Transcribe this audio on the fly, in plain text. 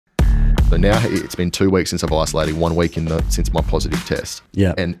So now it's been 2 weeks since I've isolated, 1 week since my positive test.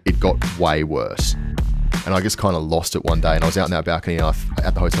 Yeah. And it got way worse. And I just kind of lost it one day, and I was out in that balcony at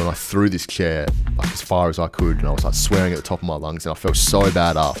the hotel, and I threw this chair like as far as I could, and I was like swearing at the top of my lungs, and I felt so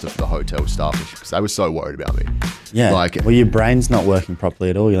bad after for the hotel staff because they were so worried about me. Yeah. Like, well, your brain's not working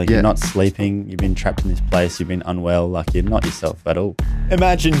properly at all. You're not sleeping. You've been trapped in this place. You've been unwell. Like, you're not yourself at all.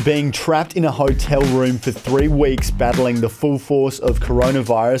 Imagine being trapped in a hotel room for 3 weeks, battling the full force of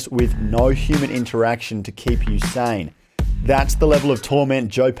coronavirus with no human interaction to keep you sane. That's the level of torment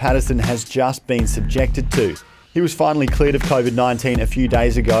Joe Patterson has just been subjected to. He was finally cleared of COVID-19 a few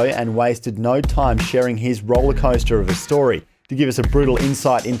days ago and wasted no time sharing his rollercoaster of a story to give us a brutal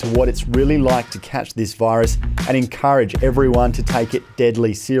insight into what it's really like to catch this virus and encourage everyone to take it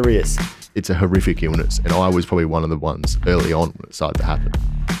deadly serious. it's a horrific illness, and I was probably one of the ones early on when it started to happen.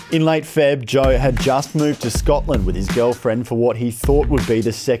 In late Feb, Joe had just moved to Scotland with his girlfriend for what he thought would be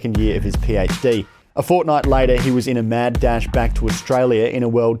the second year of his PhD. A fortnight later, he was in a mad dash back to Australia in a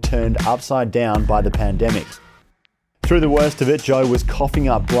world turned upside down by the pandemic. Through the worst of it, Joe was coughing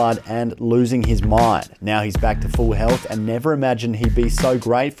up blood and losing his mind. Now he's back to full health and never imagined he'd be so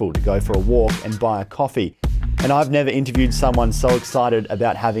grateful to go for a walk and buy a coffee. And I've never interviewed someone so excited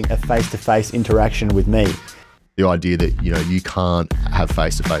about having a face-to-face interaction with me. The idea that, you can't have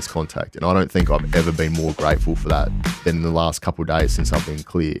face-to-face contact. And I don't think I've ever been more grateful for that than in the last couple of days since I've been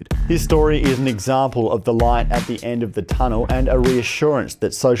cleared. His story is an example of the light at the end of the tunnel and a reassurance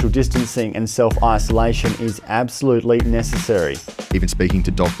that social distancing and self-isolation is absolutely necessary. Even speaking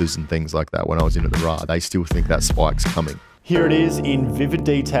to doctors and things like that when I was in at the RA, they still think that spike's coming. Here it is in vivid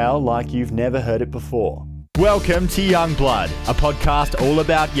detail like you've never heard it before. Welcome to Young Blood, a podcast all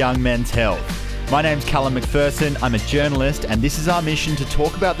about young men's health. My name's Callum McPherson, I'm a journalist, and this is our mission to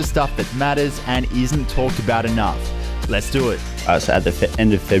talk about the stuff that matters and isn't talked about enough. Let's do it. So at the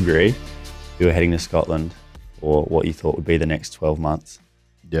end of February, you were heading to Scotland for what you thought would be the next 12 months.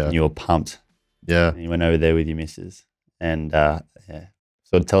 Yeah. And you were pumped. Yeah. And you went over there with your missus. And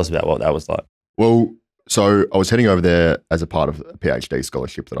So tell us about what that was like. Well, so I was heading over there as a part of a PhD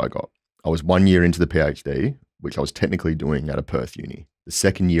scholarship that I got. I was 1 year into the PhD, which I was technically doing at a Perth uni. The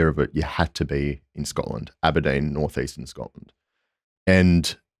second year of it, you had to be in Scotland, Aberdeen, northeastern Scotland.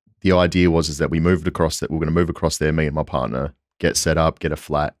 And the idea was that we were going to move across there, me and my partner, get set up, get a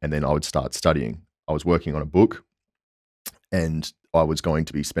flat, and then I would start studying. I was working on a book, and I was going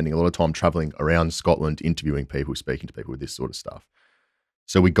to be spending a lot of time traveling around Scotland, interviewing people, speaking to people with this sort of stuff.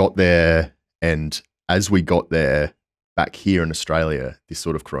 So we got there, and as we got there, back here in Australia, this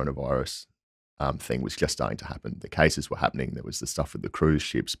sort of coronavirus thing was just starting to happen. The cases were happening. There was the stuff with the cruise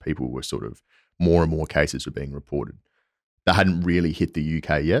ships. People were sort of, more and more cases were being reported. That hadn't really hit the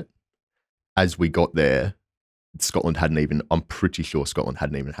UK yet. As we got there, I'm pretty sure Scotland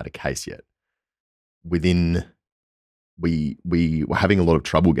hadn't even had a case yet. We were having a lot of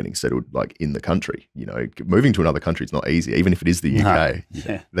trouble getting settled, like in the country. Moving to another country is not easy, even if it is the UK. No.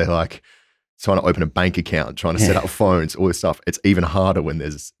 Yeah. They're like trying to open a bank account, trying to set up phones, all this stuff. It's even harder when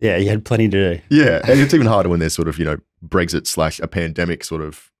there's... Yeah, you had plenty to do. Yeah, and it's even harder when there's sort of, Brexit / a pandemic sort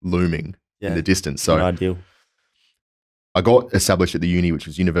of looming in the distance. So not ideal. I got established at the uni, which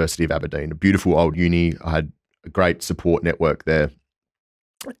was University of Aberdeen, a beautiful old uni. I had a great support network there.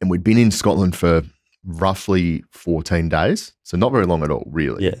 And we'd been in Scotland for roughly 14 days. So not very long at all,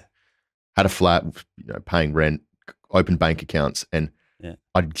 really. Yeah. Had a flat, paying rent, opened bank accounts, and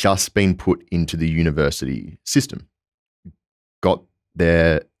I'd just been put into the university system. Got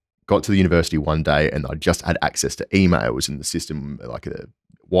to the university one day, and I just had access to emails in the system, like the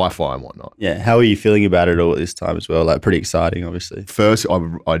Wi-Fi and whatnot. Yeah. How are you feeling about it all at this time as well? Like, pretty exciting, obviously. First,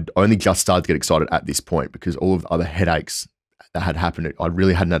 I'd only just started to get excited at this point because all of the other headaches that had happened, I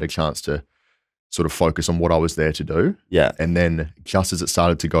really hadn't had a chance to sort of focus on what I was there to do. Yeah. And then just as it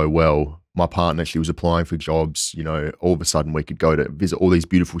started to go well, my partner, she was applying for jobs, all of a sudden we could go to visit all these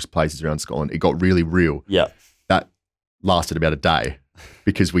beautiful places around Scotland. It got really real. Yeah. That lasted about a day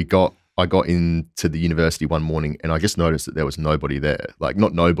because I got into the university one morning and I just noticed that there was nobody there. Like,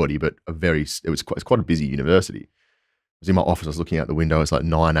 not nobody, but it was quite a busy university. I was in my office, I was looking out the window, it's like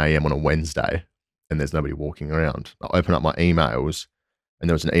 9 a.m. on a Wednesday and there's nobody walking around. I opened up my emails and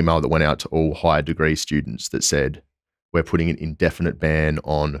there was an email that went out to all higher degree students that said, we're putting an indefinite ban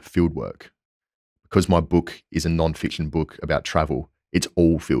on fieldwork. Because my book is a non-fiction book about travel, it's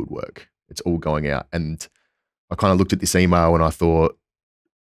all fieldwork. It's all going out. And I kind of looked at this email and I thought,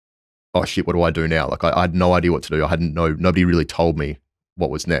 oh shit, what do I do now? Like I had no idea what to do. Nobody really told me what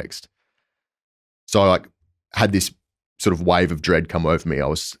was next. So I had this sort of wave of dread come over me.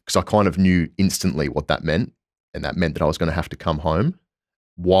 Because I kind of knew instantly what that meant. And that meant that I was going to have to come home.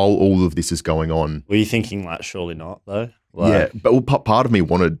 while all of this is going on. Were you thinking like, surely not though? Yeah, but part of me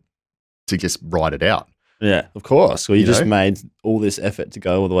wanted to just ride it out. Yeah, of course. Well, you just made all this effort to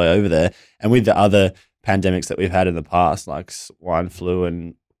go all the way over there. And with the other pandemics that we've had in the past, like swine flu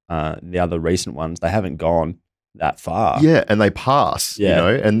and the other recent ones, they haven't gone that far. Yeah, and they pass, you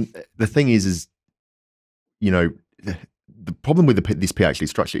know. And the thing is, you know, the problem with this PhD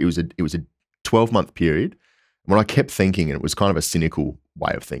structure, it was a 12-month period. When I kept thinking, and it was kind of a cynical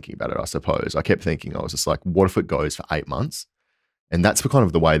way of thinking about it, I suppose, I kept thinking, I was just like, what if it goes for 8 months? And that's kind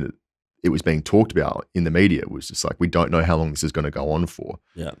of the way that it was being talked about in the media. It was just like, we don't know how long this is going to go on for.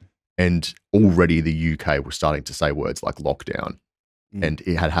 Yeah. And already the UK was starting to say words like lockdown. And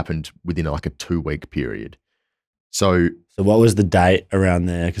it had happened within like a 2-week period. So what was the date around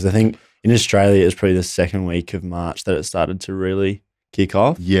there? Because I think in Australia, it was probably the second week of March that it started to really kick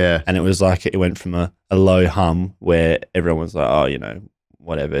off. Yeah. And it was like it went from a low hum where everyone was like, oh, you know,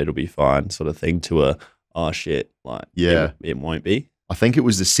 whatever, it'll be fine sort of thing, to a, oh, shit, like, it won't be. I think it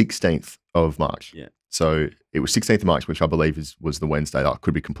was the 16th of March. Yeah. So it was 16th of March, which I believe was the Wednesday. I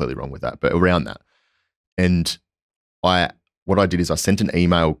could be completely wrong with that, but around that. And what I did is I sent an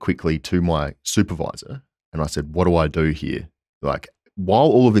email quickly to my supervisor and I said, what do I do here? Like, while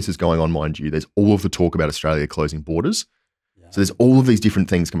all of this is going on, mind you, there's all of the talk about Australia closing borders. Yeah. So there's all of these different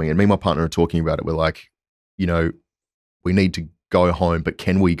things coming in. Me and my partner are talking about it. We're like, you know, we need to go home, but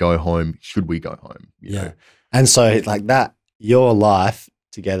can we go home? Should we go home? You know? And so like that, your life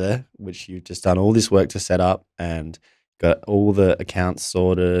together, which you've just done all this work to set up and got all the accounts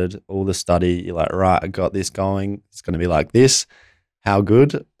sorted, all the study, you're like, right, I got this going. It's going to be like this. How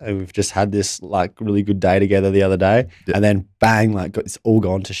good. And we've just had this like really good day together the other day. Yeah. And then bang, like it's all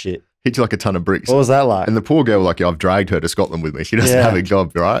gone to shit. Hit you like a ton of bricks. What was that like? And the poor girl, like, I've dragged her to Scotland with me. She doesn't have a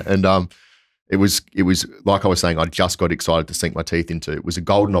job, right? And it was like I was saying, I just got excited to sink my teeth into. It was a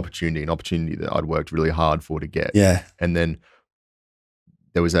golden opportunity, an opportunity that I'd worked really hard for to get. Yeah. And then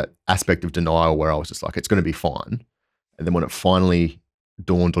there was that aspect of denial where I was just like, it's going to be fine. And then when it finally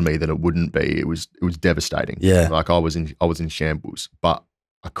dawned on me that it wouldn't be, it was devastating. Yeah. Like I was in shambles, but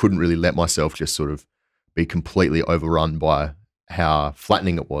I couldn't really let myself just sort of be completely overrun by how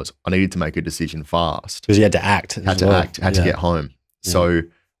flattening it was. I needed to make a decision fast. Because you had to act. Had to get home. Yeah. So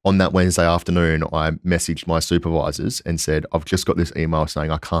on that Wednesday afternoon, I messaged my supervisors and said, I've just got this email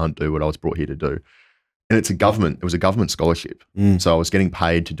saying I can't do what I was brought here to do. And it was a government scholarship. So I was getting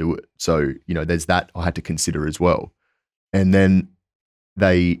paid to do it. So, you know, there's that I had to consider as well. And then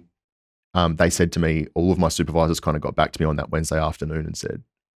they said to me, all of my supervisors kind of got back to me on that Wednesday afternoon and said,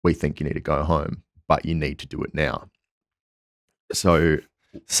 we think you need to go home, but you need to do it now. So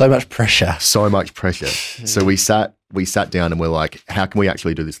much pressure. So much pressure. So we sat down and we're like, how can we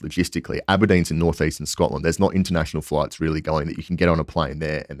actually do this logistically? Aberdeen's in northeastern Scotland. There's not international flights really going that you can get on a plane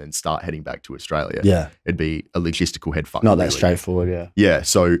there and then start heading back to Australia. Yeah. It'd be a logistical head fuck. Not that straightforward, yeah. Yeah.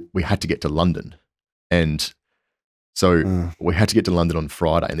 So we had to get to London. And so we had to get to London on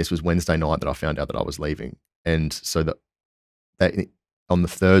Friday, and this was Wednesday night that I found out that I was leaving. And so that on the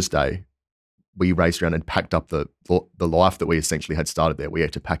Thursday, we raced around and packed up the life that we essentially had started there. We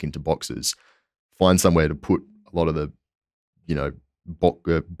had to pack into boxes, find somewhere to put a lot of the, you know,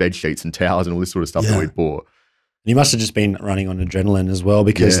 bed sheets and towels and all this sort of stuff that we'd bought. And you must have just been running on adrenaline as well,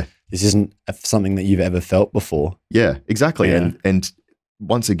 because this isn't something that you've ever felt before. Yeah, exactly. Yeah. And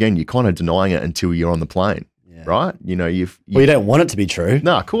once again, you're kind of denying it until you're on the plane. Right? You know, you don't want it to be true.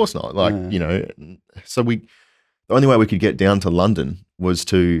 No, of course not. Like, you know, so the only way we could get down to London was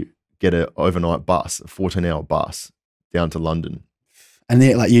to get an overnight bus, a 14-hour bus down to London. And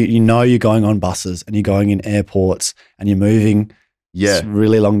then, like, you know, you're going on buses and you're going in airports and you're moving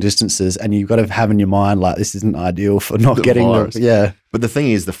really long distances, and you've got to have in your mind, like, this isn't ideal for not getting the But the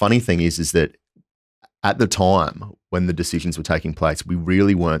funny thing is that at the time when the decisions were taking place, we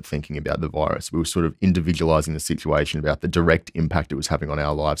really weren't thinking about the virus. We were sort of individualizing the situation about the direct impact it was having on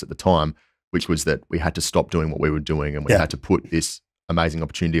our lives at the time, which was that we had to stop doing what we were doing and we had to put this amazing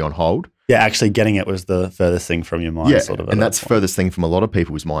opportunity on hold. Yeah, actually getting it was the furthest thing from your mind. Yeah, sort of, and that's the furthest thing from a lot of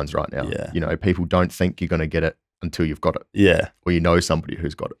people's minds right now. Yeah. You know, people don't think you're going to get it until you've got it. Yeah. Or you know somebody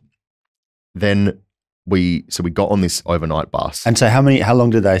who's got it. Then we got on this overnight bus. And so how long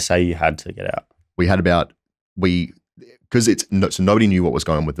did they say you had to get out? We had because so nobody knew what was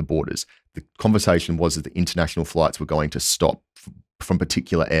going on with the borders. The conversation was that the international flights were going to stop from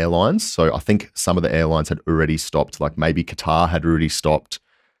particular airlines. So I think some of the airlines had already stopped, like maybe Qatar had already stopped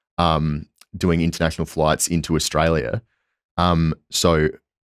doing international flights into Australia. So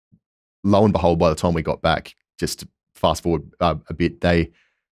lo and behold, by the time we got back, just to fast forward a bit,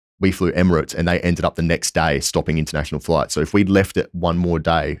 we flew Emirates, and they ended up the next day stopping international flights. So if we'd left it one more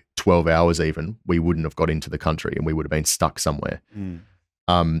day, 12 hours even, we wouldn't have got into the country and we would have been stuck somewhere.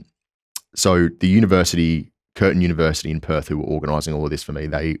 So the university, Curtin University in Perth, who were organising all of this for me,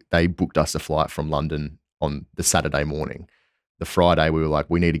 they booked us a flight from London on the Saturday morning. The Friday, we were like,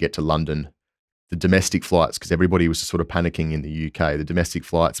 we need to get to London. The domestic flights, because everybody was sort of panicking in the UK, the domestic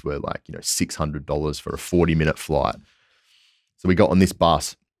flights were like, $600 for a 40-minute flight. So we got on this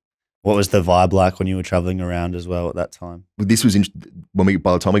bus. What was the vibe like when you were traveling around as well at that time? This was by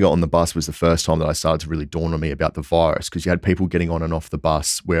the time we got on the bus was the first time that I started to really dawn on me about the virus, because you had people getting on and off the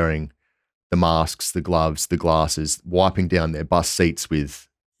bus wearing the masks, the gloves, the glasses, wiping down their bus seats with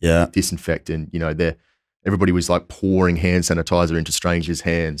disinfectant. Everybody was like pouring hand sanitizer into strangers'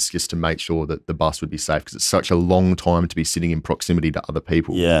 hands just to make sure that the bus would be safe, because it's such a long time to be sitting in proximity to other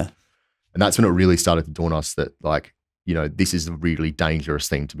people. Yeah. And that's when it really started to dawn us that this is a really dangerous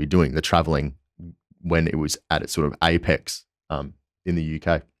thing to be doing, the traveling when it was at its sort of apex in the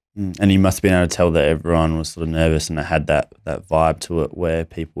UK. And you must have been able to tell that everyone was sort of nervous and it had that vibe to it where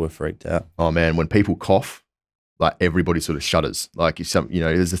people were freaked out. Oh man, when people cough, like everybody sort of shudders. Like there's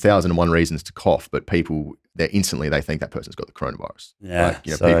 1,001 reasons to cough, but people, they think that person's got the coronavirus. Yeah,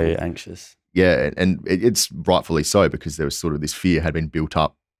 so people, anxious. Yeah, and it's rightfully so, because there was sort of this fear had been built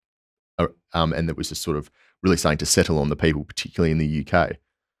up and that was just sort of really starting to settle on the people, particularly in the UK.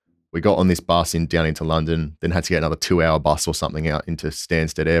 We got on this bus down into London, then had to get another 2-hour bus or something out into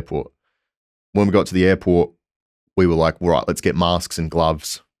Stansted Airport. When we got to the airport, we were like, all right, let's get masks and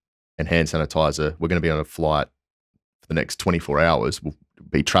gloves and hand sanitizer. We're going to be on a flight for the next 24 hours. We'll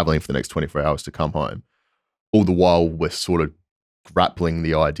be traveling for the next 24 hours to come home. All the while, we're sort of grappling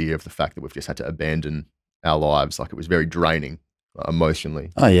the idea of the fact that we've just had to abandon our lives. Like, it was very draining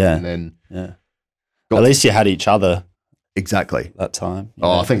emotionally. Oh, yeah. And then at least you had each other. Exactly. That time.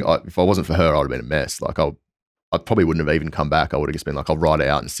 I think if I wasn't for her, I would have been a mess. Like, I probably wouldn't have even come back. I would have just been like, I'll ride it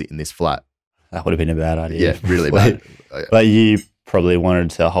out and sit in this flat. That would have been a bad idea. Yeah, really bad. But you probably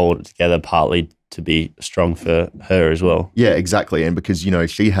wanted to hold it together partly to be strong for her as well. Yeah, exactly. And because,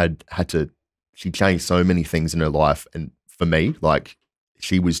 she changed so many things in her life. And for me, like,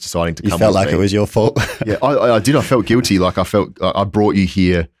 she was deciding to come with me. You felt like it was your fault. Yeah, I did. I felt guilty. Like, I felt I brought you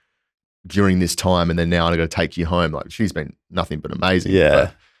here during this time, and then now I'm going to take you home. Like, she's been nothing but amazing. Yeah.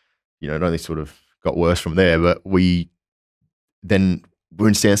 But, it only sort of got worse from there. But we're in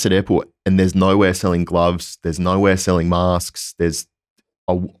Stansted Airport, and there's nowhere selling gloves. There's nowhere selling masks.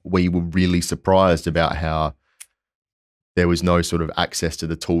 We were really surprised about how there was no sort of access to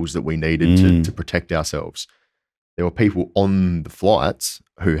the tools that we needed to protect ourselves. There were people on the flights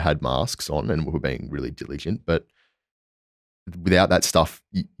who had masks on and were being really diligent, but without that stuff,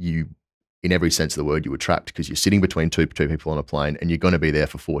 you in every sense of the word, you were trapped, because you're sitting between two people on a plane and you're going to be there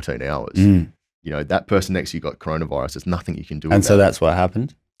for 14 hours. That person next to you got coronavirus. There's nothing you can do. And so that's what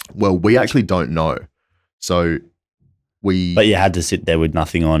happened? Well, we actually don't know. So But you had to sit there with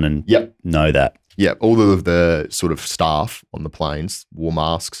nothing on and know that. Yeah, all of the sort of staff on the planes wore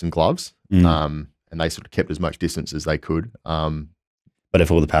masks and gloves, and they sort of kept as much distance as they could. But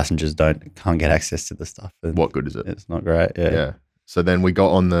if all the passengers can't get access to the stuff, then what good is it? It's not great. Yeah. So then we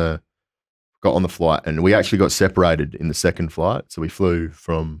got on the flight, and we actually got separated in the second flight. So we flew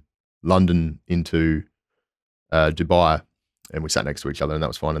from London into Dubai, and we sat next to each other, and that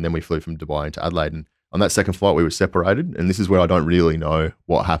was fine. And then we flew from Dubai into Adelaide, and on that second flight we were separated. And this is where I don't really know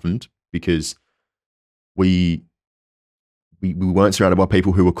what happened, because we weren't surrounded by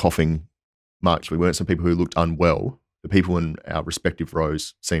people who were coughing much. We weren't some people who looked unwell. The people in our respective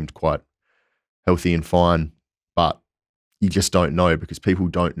rows seemed quite healthy and fine, but you just don't know, because people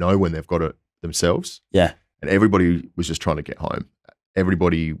don't know when they've got it themselves. Yeah. And everybody was just trying to get home.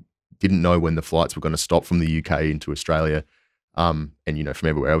 Everybody didn't know when the flights were going to stop from the UK into Australia, and from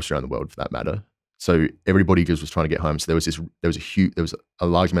everywhere else around the world for that matter. So everybody just was trying to get home. So there was a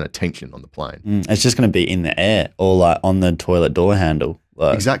large amount of tension on the plane. It's just going to be in the air or like on the toilet door handle.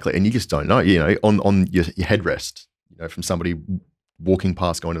 Like. Exactly. And you just don't know, on your headrest, from somebody walking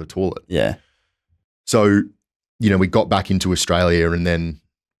past going to the toilet. Yeah. So, we got back into Australia, and then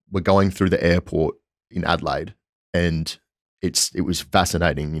we're going through the airport in Adelaide, and it was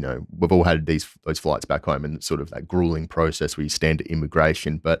fascinating. We've all had those flights back home, and sort of that grueling process where you stand at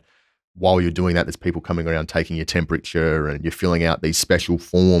immigration. But while you're doing that, there's people coming around taking your temperature, and you're filling out these special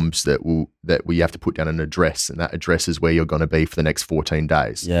forms that we have to put down an address, and that address is where you're going to be for the next 14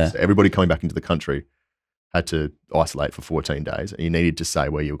 days. Yeah. So everybody coming back into the country had to isolate for 14 days, and you needed to say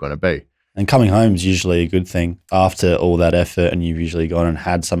where you were going to be. And coming home is usually a good thing after all that effort, and you've usually gone and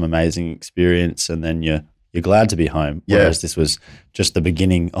had some amazing experience, and then you're you're glad to be home. Yeah. Whereas this was just the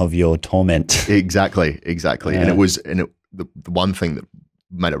beginning of your torment. Exactly. Yeah. And the one thing that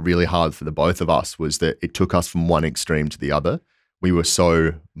made it really hard for the both of us was that it took us from one extreme to the other. We were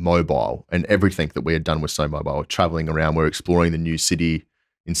so mobile, and everything that we had done was so mobile. Traveling around, we're exploring the new city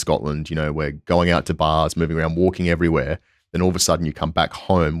in Scotland. You know, we're going out to bars, moving around, walking everywhere. Then all of a sudden you come back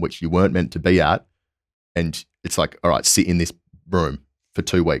home, which you weren't meant to be at, and it's like, all right, sit in this room for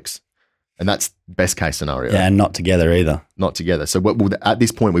 2 weeks. And that's best case scenario. Yeah, and not together either. Not together. So at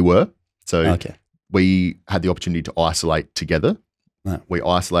this point we were. So Okay. we had the opportunity to isolate together. No. We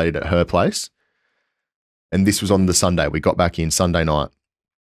isolated at her place. And this was on the Sunday. We got back in Sunday night.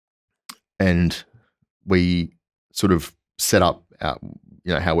 And we sort of set up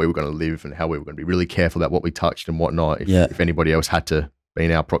how we were going to live and how we were going to be really careful about what we touched and whatnot if anybody else had to be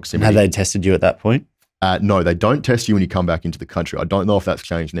in our proximity. Had they tested you at that point? No, they don't test you when you come back into the country. I don't know if that's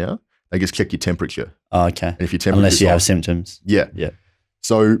changed now. They just check your temperature. Oh, okay. And if your temperature Unless you have symptoms. Yeah. Yeah.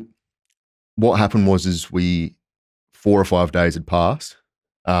 So what happened was 4 or 5 days had passed,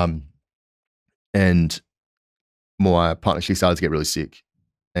 and my partner, she started to get really sick,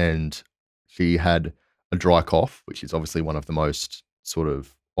 and she had a dry cough, which is obviously one of the most sort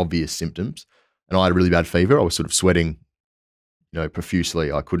of obvious symptoms. And I had a really bad fever. I was sort of sweating, profusely.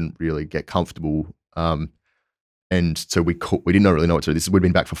 I couldn't really get comfortable. And so we didn't really know what to do. We'd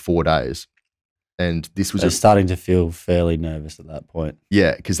been back for 4 days. And this was starting to feel fairly nervous at that point.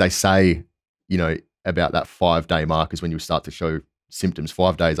 Yeah, because they say, about that 5-day mark is when you start to show symptoms,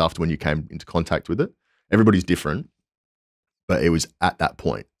 5 days after when you came into contact with it. Everybody's different, but it was at that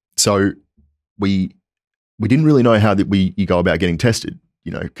point. So we didn't really know how you go about getting tested,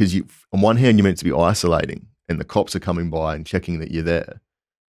 because on one hand, you're meant to be isolating and the cops are coming by and checking that you're there.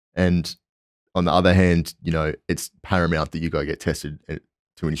 And on the other hand, it's paramount that you go get tested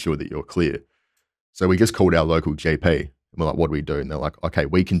to ensure that you're clear. So we just called our local GP and we're like, what do we do? And they're like, okay,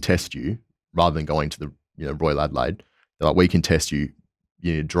 we can test you rather than going to the Royal Adelaide. They're like, we can test you.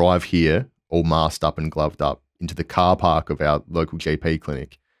 You need to drive here all masked up and gloved up into the car park of our local GP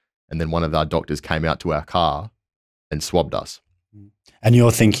clinic. And then one of our doctors came out to our car and swabbed us. And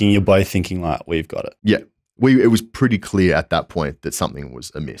you're both thinking like, we've got it. Yeah. It was pretty clear at that point that something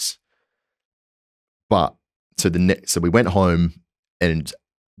was amiss. But so we went home, and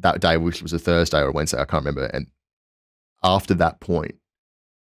that day, which was a Thursday or a Wednesday, I can't remember. And after that point,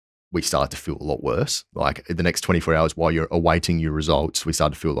 we started to feel a lot worse. Like the next 24 hours while you're awaiting your results, we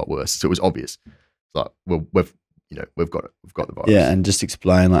started to feel a lot worse. So it was obvious. It's like, well, we've got it. We've got the virus. Yeah, and just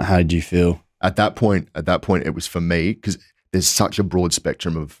explain, like, how did you feel? At that point, it was for me, because there's such a broad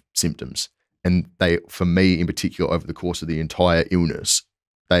spectrum of symptoms. And for me in particular, over the course of the entire illness,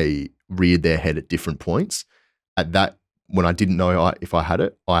 they reared their head at different points. When I didn't know if I had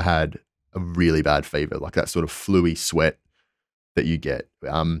it, I had a really bad fever, like that sort of fluey sweat that you get.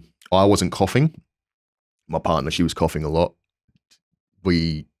 I wasn't coughing. My partner, she was coughing a lot.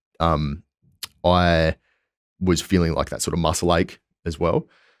 I was feeling like that sort of muscle ache as well.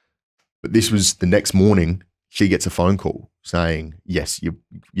 But this was the next morning, she gets a phone call saying, yes,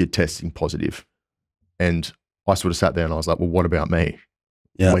 you're testing positive. And I sort of sat there and I was like, well, what about me?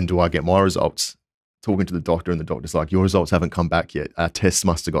 Yeah. When do I get my results? Talking to the doctor, and the doctor's like, your results haven't come back yet. Our tests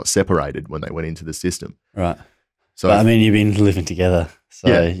must have got separated when they went into the system. Right. So but I mean, you've been living together. So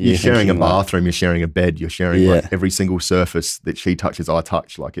yeah, you're sharing a thinking bathroom, you're sharing a bed, you're sharing like every single surface that she touches, I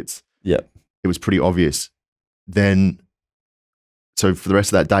touch. Like it was pretty obvious. Then, so for the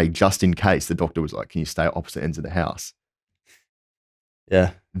rest of that day, just in case, the doctor was like, can you stay at opposite ends of the house?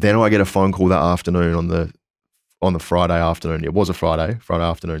 Yeah. Then I get a phone call that afternoon on the Friday afternoon. It was a Friday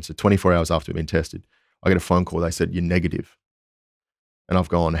afternoon. So 24 hours after we've been tested, I get a phone call. They said, you're negative. And I've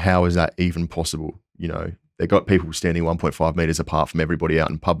gone, how is that even possible? They got people standing 1.5 meters apart from everybody out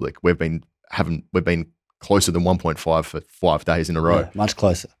in public. We've been closer than 1.5 for 5 days in a row. Yeah, much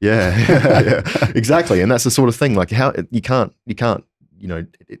closer. Yeah, exactly. And that's the sort of thing, like how you can't,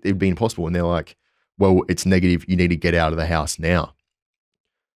 it'd be impossible. And they're like, well, it's negative. You need to get out of the house now.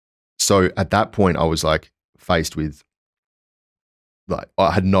 So at that point I was like faced with, like,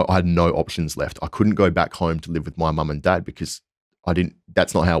 I had no options left. I couldn't go back home to live with my mum and dad because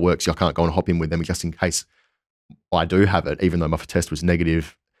that's not how it works. I can't go and hop in with them just in case I do have it, even though my test was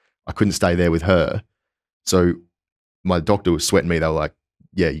negative. I couldn't stay there with her. So my doctor was sweating me. They were like,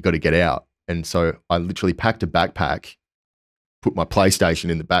 yeah, you got to get out. And so I literally packed a backpack, put my PlayStation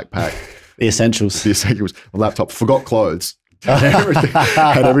in the backpack. The essentials, my laptop, forgot clothes, had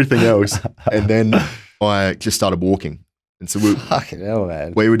everything else. And then I just started walking. And so fucking hell,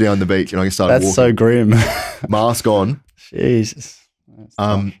 man. We were down the beach and I just started walking. That's so grim. Mask on. Jesus.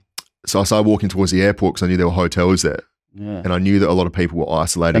 So I started walking towards the airport because I knew there were hotels there. Yeah. And I knew that a lot of people were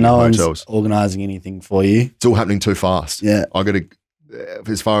isolating no in one's hotels. organising anything for you. It's all happening too fast. Yeah. I got to,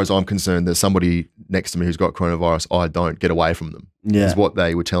 as far as I'm concerned, there's somebody next to me who's got coronavirus. I don't get away from them. Yeah. Is what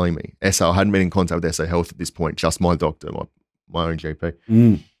they were telling me. I hadn't been in contact with SA Health at this point, just my doctor, my own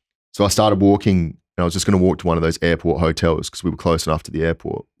GP. So I started walking, and I was just going to walk to one of those airport hotels because we were close enough to the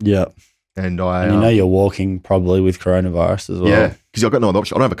airport. Yeah. And And you're walking probably with coronavirus as well. Yeah, because I've got no other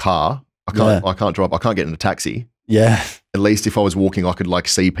option. I don't have a car. I can't drive. I can't get in a taxi. Yeah. At least if I was walking, I could like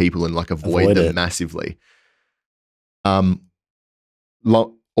see people and like avoid them it. massively. All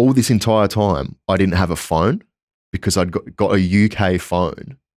this entire time, I didn't have a phone because I'd got a UK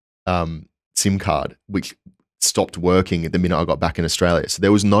phone SIM card, which stopped working at the minute I got back in Australia. So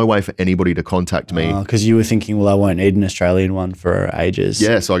there was no way for anybody to contact me. Because you were thinking, well, I won't need an Australian one for ages.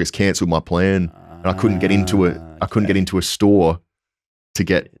 Yeah, so I just cancelled my plan, and I couldn't get into it. I couldn't get into a store to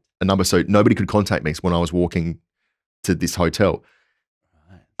get a number, so nobody could contact me when I was walking to this hotel.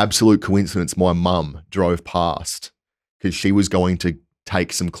 Absolute coincidence. My mum drove past because she was going to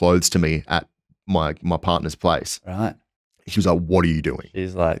take some clothes to me at my partner's place. Right. She was like, "What are you doing?"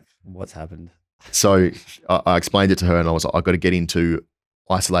 She's like, what's happened? So I explained it to her, and I was like, "I've got to get into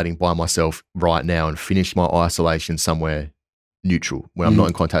isolating by myself right now and finish my isolation somewhere neutral where I'm not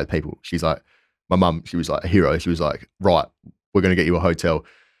in contact with people." She's like, my mum, she was like a hero. She was like, "Right, we're going to get you a hotel."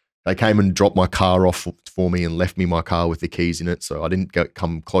 They came and dropped my car off for me and left me my car with the keys in it. So I didn't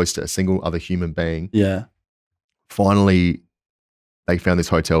come close to a single other human being. Yeah. Finally, they found this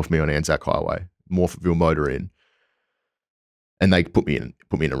hotel for me on Anzac Highway, Morpheville Motor Inn. And they put me in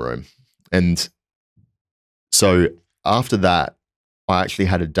a room. And so after that, I actually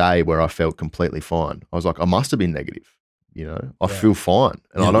had a day where I felt completely fine. I was like, I must have been negative. I feel fine.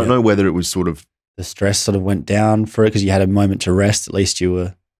 And I don't know whether it was sort of the stress sort of went down for it because you had a moment to rest. At least you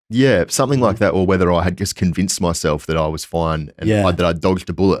were. Yeah, something like that, or whether I had just convinced myself that I was fine and that I dodged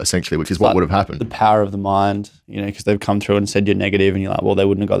a bullet, essentially, which is what would have happened. The power of the mind, because they've come through and said you're negative, and you're like, well, they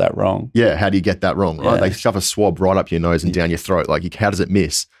wouldn't have got that wrong. Yeah, how do you get that wrong, right? Yeah. They shove a swab right up your nose and down your throat. Like, how does it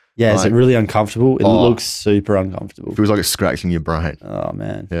miss? Yeah, is it really uncomfortable? It Oh. looks super uncomfortable. It feels like it's scratching your brain. Oh,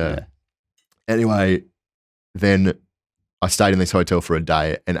 man. Yeah. Anyway, then I stayed in this hotel for a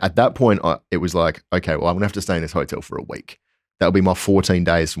day, and at that point, it was like, okay, well, I'm gonna have to stay in this hotel for a week. That'll be my 14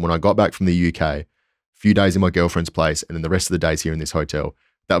 days from when I got back from the UK, a few days in my girlfriend's place, and then the rest of the days here in this hotel.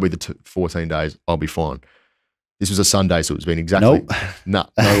 That'll be the 14 days. I'll be fine. This was a Sunday, so it's been exactly no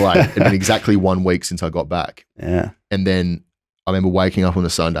way. It'd been exactly 1 week since I got back. Yeah. And then I remember waking up on a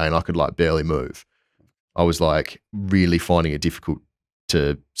Sunday and I could like barely move. I was like really finding it difficult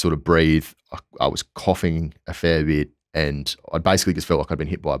to sort of breathe. I was coughing a fair bit, and I basically just felt like I'd been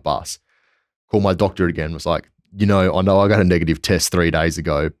hit by a bus. Called my doctor again, was like, I know I got a negative test 3 days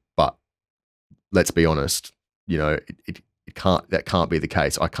ago, but let's be honest, that can't be the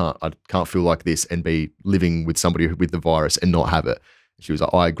case. I can't feel like this and be living with somebody with the virus and not have it. She was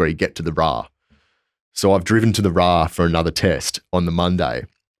like, I agree, get to the RA. So I've driven to the RA for another test on the Monday,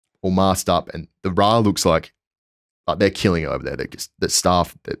 all masked up, and the RA looks like they're killing it over there. The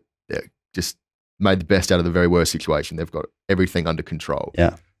staff they're just made the best out of the very worst situation. They've got everything under control.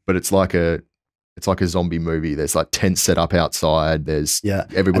 Yeah. But it's like a zombie movie. There's like tents set up outside. There's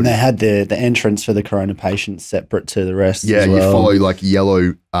everybody. And they had the entrance for the corona patients separate to the rest. Yeah, as well. you follow like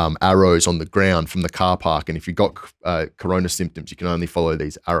yellow arrows on the ground from the car park, and if you've got corona symptoms, you can only follow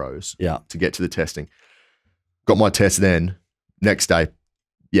these arrows to get to the testing. Got my test then. Next day,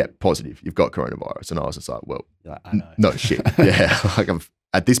 positive. You've got coronavirus, and I was just like, well, I know. no shit. Yeah, like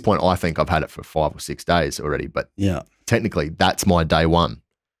at this point, I think I've had it for 5 or 6 days already, but technically that's my day one.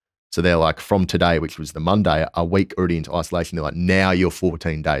 So they're like, from today, which was the Monday, a week already into isolation, they're like, now your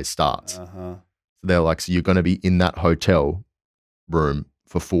 14 days starts. So they're like, so you're going to be in that hotel room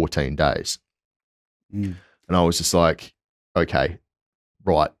for 14 days. And I was just like, okay,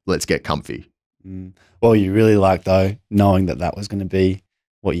 right, let's get comfy. Well, you really like, though, knowing that was going to be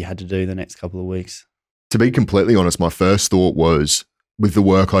what you had to do the next couple of weeks. To be completely honest, my first thought was, with the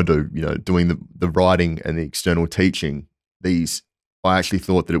work I do, doing the writing and the external teaching, I actually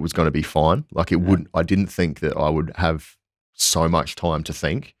thought that it was going to be fine. Like I didn't think that I would have so much time to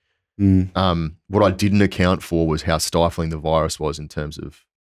think. What I didn't account for was how stifling the virus was in terms of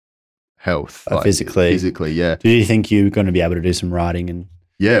health. Like physically, yeah. Do you think you're going to be able to do some writing and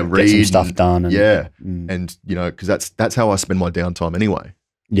read some stuff done? And, and because that's how I spend my downtime anyway.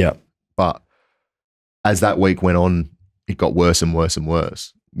 Yeah. But as that week went on, it got worse and worse and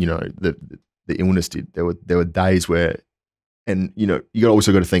worse. The illness did. There were days where, and you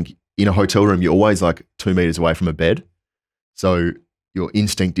also got to think, in a hotel room, you're always like 2 meters away from a bed. So your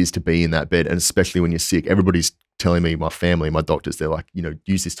instinct is to be in that bed, and especially when you're sick. Everybody's telling me, my family, my doctors, they're like,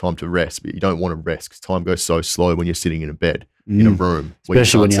 use this time to rest, but you don't want to rest because time goes so slow when you're sitting in a bed in a room,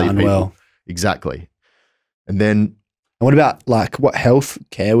 especially when you're unwell. People. Exactly. And then, and what about like what health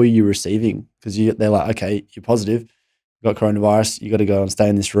care were you receiving? Because they're like, okay, you're positive, you got coronavirus, you got to go and stay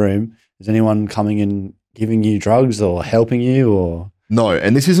in this room. Is anyone coming and giving you drugs or helping you or? No,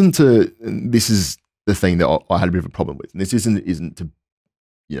 and this is the thing that I had a bit of a problem with. And this isn't to,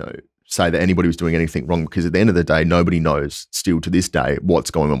 say that anybody was doing anything wrong, because at the end of the day, nobody knows still to this day what's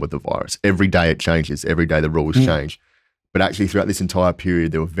going on with the virus. Every day it changes. Every day the rules change. But actually throughout this entire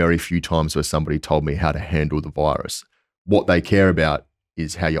period, there were very few times where somebody told me how to handle the virus. What they care about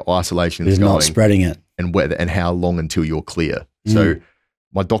is how your isolation is going. Not spreading it. And how long until you're clear. So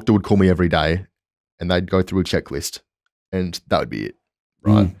my doctor would call me every day and they'd go through a checklist and that would be it,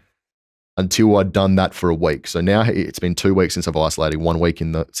 right? Until I'd done that for a week. So now it's been 2 weeks since I've isolated, 1 week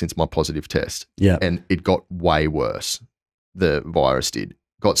since my positive test. Yeah. And it got way worse. The virus did.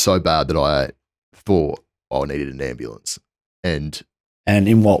 Got so bad that I thought I needed an ambulance. And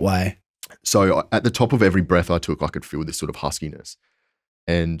in what way? So at the top of every breath I took, I could feel this sort of huskiness.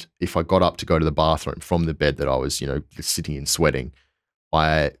 And if I got up to go to the bathroom from the bed that I was, sitting and sweating,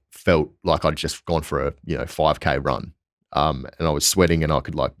 I felt like I'd just gone for a, 5K run. And I was sweating and I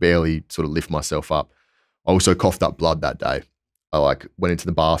could like barely sort of lift myself up. I also coughed up blood that day. I went into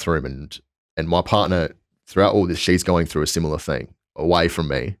the bathroom and my partner, throughout all this, she's going through a similar thing away from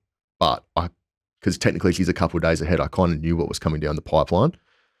me. But because technically she's a couple of days ahead, I kind of knew what was coming down the pipeline.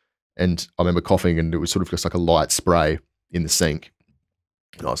 And I remember coughing and it was sort of just like a light spray in the sink.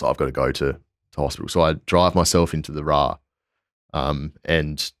 And I was like, I've got to go to hospital. So I drive myself into the RA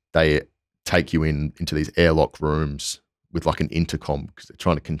and they take you into these airlock rooms with like an intercom because they're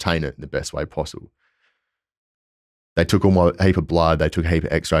trying to contain it in the best way possible. They took all my heap of blood, they took a heap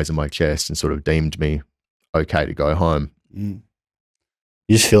of x-rays in my chest and sort of deemed me okay to go home. You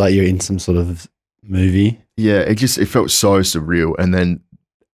just feel like you're in some sort of movie. Yeah, it felt so surreal. And then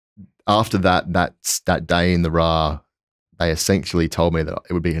after that day in the RA, they essentially told me that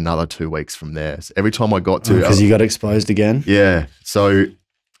it would be another 2 weeks from there. So every time I got to... Because you got exposed again? Yeah. So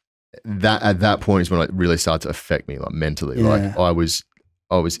at that point is when it really started to affect me, like mentally. Yeah. Like I was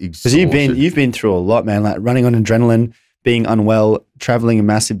exhausted. Because you've been through a lot, man, like running on adrenaline, being unwell, traveling a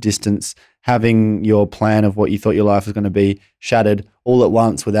massive distance, having your plan of what you thought your life was going to be shattered all at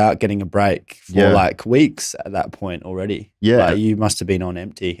once without getting a break for like weeks at that point already. Yeah. Like you must have been on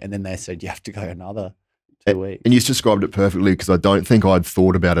empty. And then they said, you have to go another 2 weeks. And you described it perfectly because I don't think I'd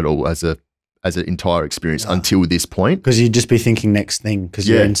thought about it all as an entire experience until this point. Because you'd just be thinking next thing because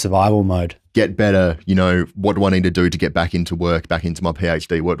you're in survival mode. Get better, what do I need to do to get back into work, back into my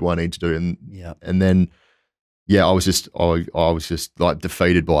PhD? What do I need to do? And then, I was just like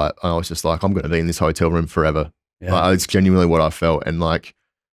defeated by it. I was just like, I'm going to be in this hotel room forever. Yeah. Like, it's genuinely what I felt. And like,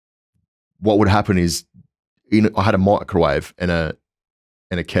 what would happen is, I had a microwave and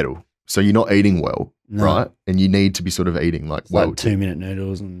a kettle. So you're not eating well, right? And you need to be sort of eating like 2-minute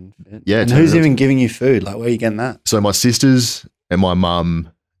noodles and and who's even giving you food? Like, where are you getting that? So my sisters and my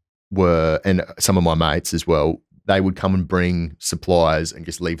mum and some of my mates as well, they would come and bring supplies and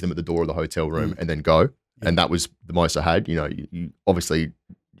just leave them at the door of the hotel room and then go. Yeah. And that was the most I had. You obviously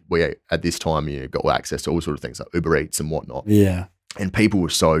we at this time got access to all sorts of things like Uber Eats and whatnot. Yeah. And people were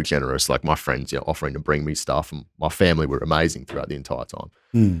so generous, like my friends, offering to bring me stuff, and my family were amazing throughout the entire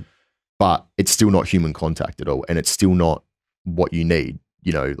time. But it's still not human contact at all, and it's still not what you need,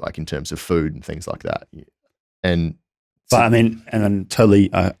 like in terms of food and things like that. But I mean, and I'm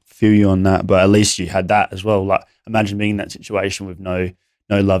totally feel you on that. But at least you had that as well. Like, imagine being in that situation with no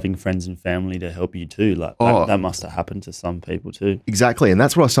loving friends and family to help you too. Like that must have happened to some people too. Exactly, and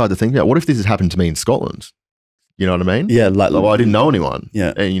that's what I started to think about. What if this has happened to me in Scotland? You know what I mean? Yeah, like I didn't know anyone.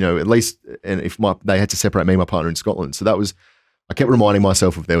 Yeah, and at least, and if they had to separate me and my partner in Scotland, so that was. I kept reminding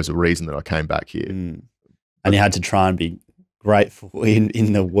myself if there was a reason that I came back here. And you had to try and be grateful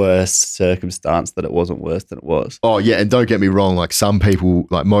in the worst circumstance that it wasn't worse than it was. Oh, yeah. And don't get me wrong. Like some people,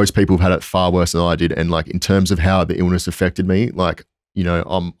 like most people have had it far worse than I did. And like in terms of how the illness affected me, like,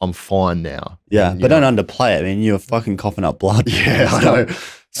 I'm fine now. Yeah. But don't underplay it. I mean, you're fucking coughing up blood. Yeah, I know.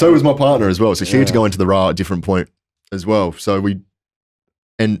 So was my partner as well. So she had to go into the RA at a different point as well. So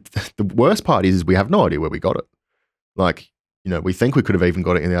and the worst part is we have no idea where we got it. Like, we think we could have even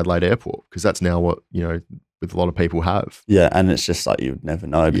got it in the Adelaide airport because that's now what, with a lot of people have. Yeah, and it's just like you would never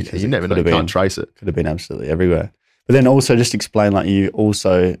know because you never know. You can't trace it. Could have been absolutely everywhere. But then also just explain, like you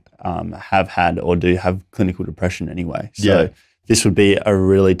also have had or do have clinical depression anyway. So this would be a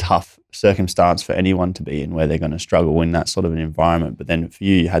really tough circumstance for anyone to be in, where they're going to struggle in that sort of an environment. But then for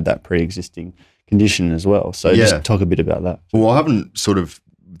you had that pre-existing condition as well. So just talk a bit about that. Well, I haven't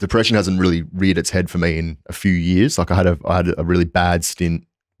depression hasn't really reared its head for me in a few years. Like I had a really bad stint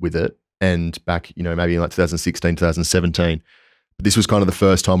with it, and back, maybe in like 2016, 2017. But this was kind of the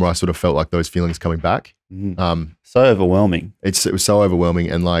first time where I sort of felt like those feelings coming back. So overwhelming. It was so overwhelming,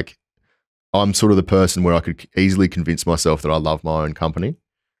 and like I'm sort of the person where I could easily convince myself that I love my own company,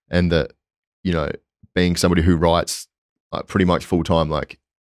 and that being somebody who writes like pretty much full time, like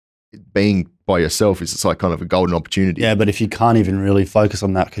being by yourself is just like kind of a golden opportunity. Yeah, but if you can't even really focus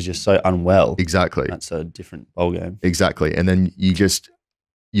on that because you're so unwell, exactly, that's a different ballgame. Exactly, and then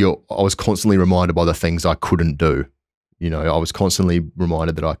I was constantly reminded by the things I couldn't do. I was constantly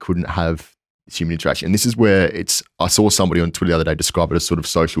reminded that I couldn't have this human interaction. And this is where I saw somebody on Twitter the other day describe it as sort of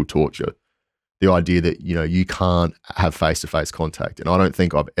social torture. The idea that, you can't have face-to-face contact. And I don't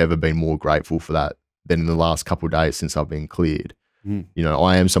think I've ever been more grateful for that than in the last couple of days since I've been cleared.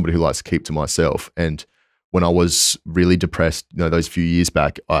 I am somebody who likes to keep to myself. And when I was really depressed, those few years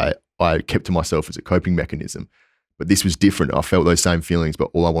back, I kept to myself as a coping mechanism. But this was different. I felt those same feelings,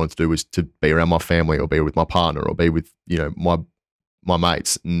 but all I wanted to do was to be around my family, or be with my partner, or be with, my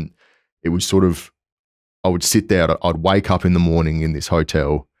mates. And it was sort of, I would sit there, I'd wake up in the morning in this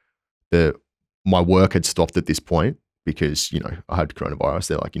hotel. My work had stopped at this point because, I had coronavirus.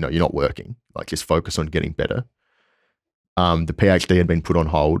 They're like, you're not working. Like, just focus on getting better. The PhD had been put on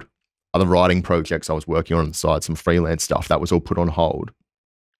hold. Other writing projects I was working on the side, some freelance stuff, that was all put on hold.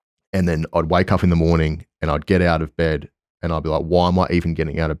 And then I'd wake up in the morning and I'd get out of bed and I'd be like, why am I even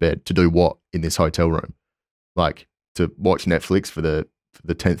getting out of bed? To do what in this hotel room? Like, to watch Netflix for the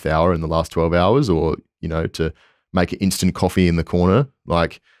 10th hour in the last 12 hours, or, to make an instant coffee in the corner.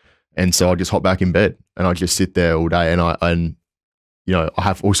 And so I'd just hop back in bed and I'd just sit there all day. And I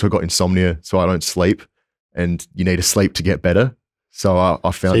have also got insomnia, so I don't sleep, and you need to sleep to get better. So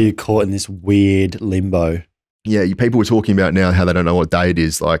I found. So you're caught in this weird limbo. Yeah, people were talking about now how they don't know what day it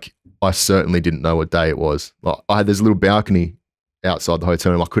is. Like, I certainly didn't know what day it was. Like, there's a little balcony outside the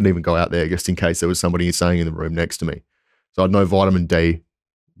hotel room. I couldn't even go out there just in case there was somebody staying in the room next to me. So I had no vitamin D.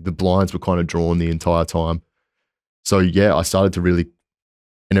 The blinds were kind of drawn the entire time. So yeah, I started to really,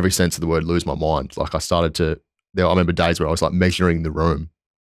 in every sense of the word, lose my mind. Like, I remember days where I was like measuring the room,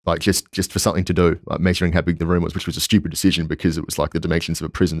 like just for something to do, like measuring how big the room was, which was a stupid decision because it was like the dimensions of a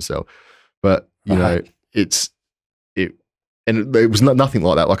prison cell. But it was nothing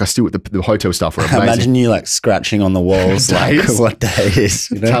like that. Like, I still, the hotel staff were amazing. Imagine you like scratching on the walls, like what day it is,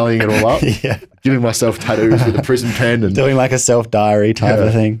 tallying it all up, giving myself tattoos with a prison pen, and doing like a self-diary type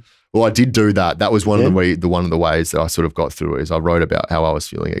of thing. Well, I did do that. That was one of the ways that I sort of got through it, is I wrote about how I was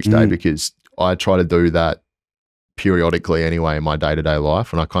feeling each day, because I try to do that periodically anyway in my day-to-day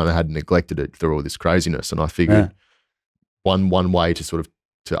life, and I kind of had neglected it through all this craziness. And I figured one way to sort of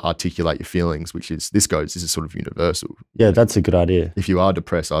to articulate your feelings, which is this is sort of universal. Yeah, that's a good idea. If you are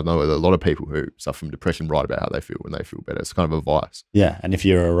depressed, I know a lot of people who suffer from depression write about how they feel when they feel better. It's kind of advice. Yeah, and if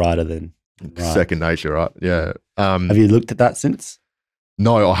you're a writer, then second nature, right? Yeah. Have you looked at that since?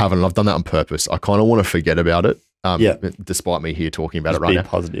 No, I haven't. I've done that on purpose. I kind of want to forget about it. Despite me here talking about it right now. Be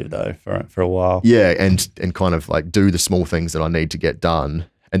positive though for a while. Yeah, and kind of like do the small things that I need to get done,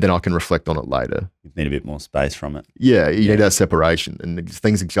 and then I can reflect on it later. You need a bit more space from it. Yeah, you need that separation, and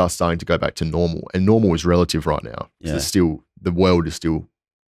things are just starting to go back to normal, and normal is relative right now. Yeah. So the world is still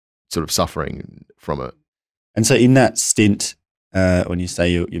sort of suffering from it. And so in that stint, when you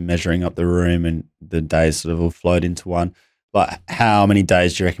say you're measuring up the room and the days sort of all flowed into one, like how many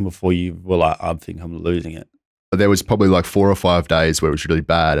days do you reckon before you were like, I think I'm losing it? There was probably like 4 or 5 days where it was really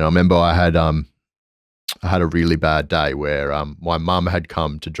bad. And I remember I had a really bad day where my mum had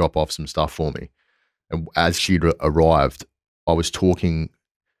come to drop off some stuff for me. And as she'd arrived, I was talking,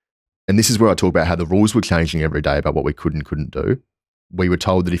 and this is where I talk about how the rules were changing every day about what we could and couldn't do. We were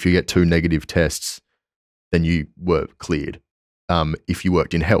told that if you get 2 negative tests, then you were cleared. If you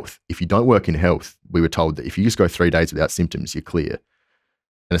worked in health. If you don't work in health, we were told that if you just go 3 days without symptoms, you're clear.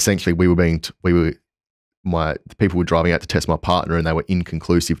 And essentially the people were driving out to test my partner, and they were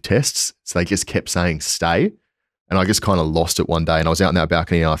inconclusive tests. So they just kept saying stay. And I just kind of lost it one day, and I was out in that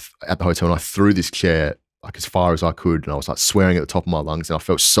balcony at the hotel, and I threw this chair like as far as I could. And I was like swearing at the top of my lungs. And I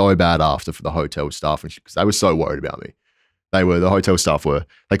felt so bad after for the hotel staff, because they were so worried about me. The hotel staff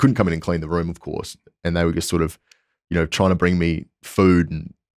they couldn't come in and clean the room, of course. And they were just sort of, trying to bring me food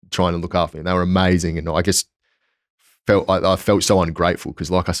and trying to look after me. And they were amazing. And I just I felt so ungrateful, because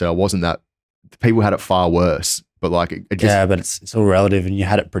like I said, I wasn't that. People had it far worse, but like it just, yeah, but it's all relative, and you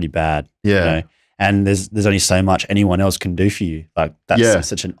had it pretty bad. Yeah. And there's only so much anyone else can do for you. Like that's Yeah.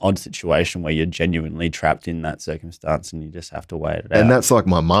 such an odd situation where you're genuinely trapped in that circumstance and you just have to wait it out. And that's like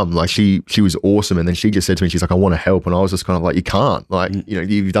my mum. Like she was awesome, and then she just said to me, she's like, I want to help, and I was just kind of like, you can't. Like you know,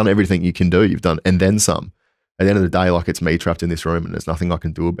 you've done everything you can do. You've done, and then some. At the end of the day, like it's me trapped in this room, and there's nothing I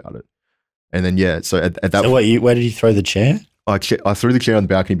can do about it. And then so at that. So where did you throw the chair? I threw the chair on the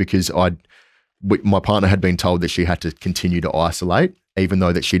balcony because my partner had been told that she had to continue to isolate, even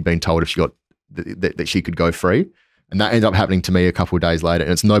though that she'd been told if she got that she could go free. And that ended up happening to me a couple of days later.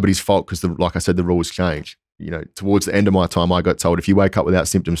 And it's nobody's fault because, like I said, the rules change. You know, towards the end of my time, I got told if you wake up without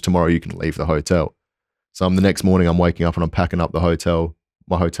symptoms tomorrow, you can leave the hotel. So the next morning, I'm waking up and I'm packing up my hotel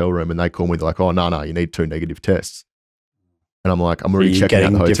room, and they call me. They're like, "Oh, no, you need 2 negative tests." And I'm like, I'm already checking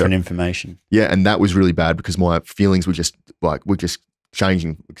out the hotel. Different information. Yeah, and that was really bad because my feelings were just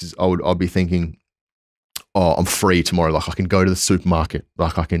changing because I'd be thinking, oh, I'm free tomorrow. Like I can go to the supermarket.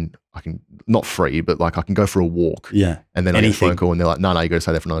 Like I can not free, but like I can go for a walk. Yeah. And then I get a phone call and they're like, no, you got to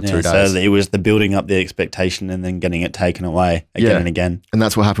stay there for another 2 days. So it was the building up the expectation and then getting it taken away again and again. And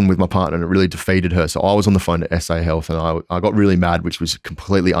that's what happened with my partner, and it really defeated her. So I was on the phone to SA Health and I got really mad, which was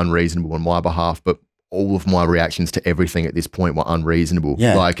completely unreasonable on my behalf, but all of my reactions to everything at this point were unreasonable.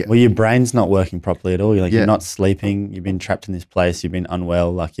 Yeah. Like, well, your brain's not working properly at all. You're not sleeping. You've been trapped in this place. You've been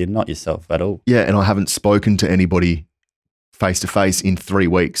unwell. Like you're not yourself at all. Yeah. And I haven't spoken to anybody face to face in 3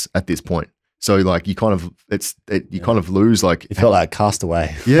 weeks at this point. So like you kind of lose like. You felt like a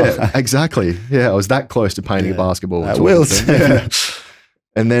castaway. Yeah, exactly. Yeah. I was that close to painting a basketball. Yeah.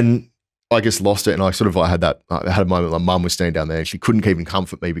 And then I just lost it, and I sort of like had a moment. My mum was standing down there, and she couldn't even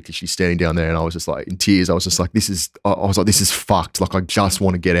comfort me because she's standing down there, and I was just like in tears. I was just like, this is fucked. Like I just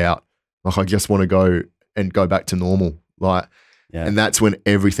want to get out. Like I just want to go back to normal. Like, and that's when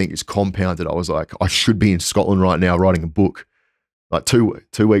everything is compounded. I was like, I should be in Scotland right now writing a book. Like two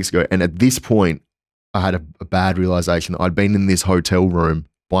weeks ago, and at this point, I had a bad realization that I'd been in this hotel room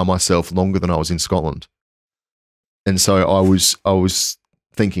by myself longer than I was in Scotland, and so I was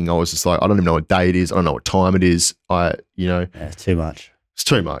thinking, I was just like, I don't even know what day it is. I don't know what time it is. It's too much. It's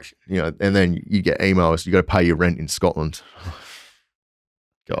too much, and then you get emails, you got to pay your rent in Scotland.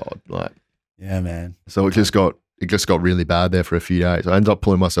 God, like, yeah, man. So it just got really bad there for a few days. I ended up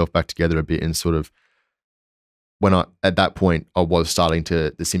pulling myself back together a bit and sort of, at that point,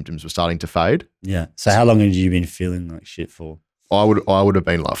 the symptoms were starting to fade. Yeah. So how long had you been feeling like shit for? I would have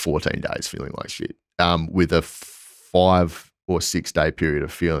been like 14 days feeling like shit, with a 5 or 6 day period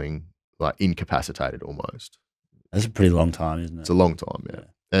of feeling like incapacitated almost. That's a pretty long time, isn't it? It's a long time, yeah.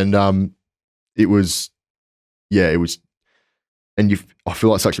 And it was, and I feel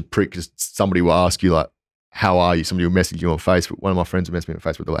like such a prick because somebody will ask you like, how are you? Somebody will message you on Facebook. One of my friends will message me on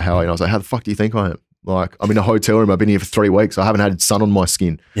Facebook. They're like, how are you? And I was like, how the fuck do you think I am? Like, I'm in a hotel room. I've been here for 3 weeks. I haven't had sun on my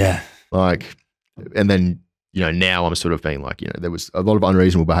skin. Yeah. Like, and then, now I'm sort of being like, there was a lot of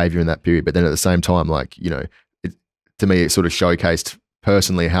unreasonable behavior in that period. But then at the same time, like, to me, it sort of showcased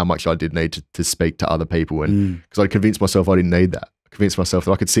personally how much I did need to speak to other people. And because I convinced myself I didn't need that. I convinced myself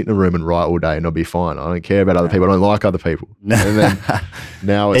that I could sit in a room and write all day and I'll be fine. I don't care about other people. I don't like other people. And then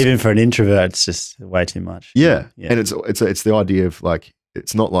now even for an introvert, it's just way too much. Yeah. And it's the idea of like,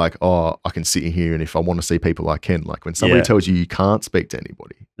 it's not like, oh, I can sit in here and if I want to see people, I can. Like when somebody tells you can't speak to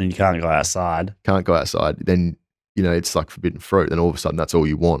anybody. And you can't go outside. Then, it's like forbidden fruit. Then all of a sudden that's all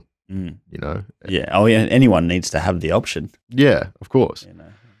you want. Yeah. Oh, yeah. Anyone needs to have the option. Yeah, of course.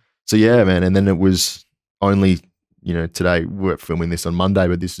 So yeah, man. And then it was only, today we're filming this on Monday,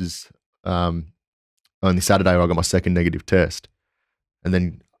 but this is only Saturday where I got my second negative test. And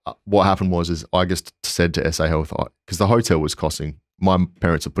then what happened is I just said to SA Health, because the hotel was costing, my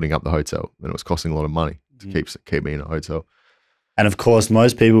parents were putting up the hotel and it was costing a lot of money to keep me in a hotel. And of course,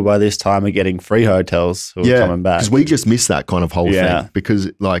 most people by this time are getting free hotels who are coming back. Because we just missed that kind of whole thing. Because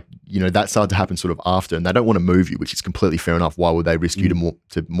that started to happen sort of after, and they don't want to move you, which is completely fair enough. Why would they risk you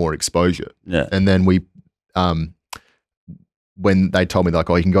to more exposure? Yeah. And then when they told me like,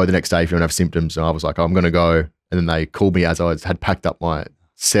 oh, you can go the next day if you don't have symptoms, and I was like, oh, I'm going to go. And then they called me as I had packed up my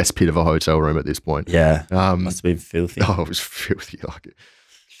cesspit of a hotel room at this point. Yeah. Must have been filthy. Oh, it was filthy. Like,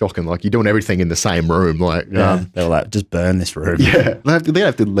 shocking. Like, you're doing everything in the same room. Like, they were like, just burn this room. Yeah. They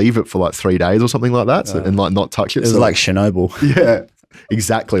have to leave it for like 3 days or something like that and like not touch it. It was like Chernobyl. Yeah.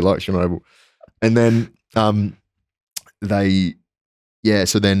 Exactly like Chernobyl. And then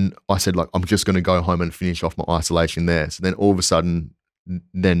so then I said, like, I'm just going to go home and finish off my isolation there. So then all of a sudden,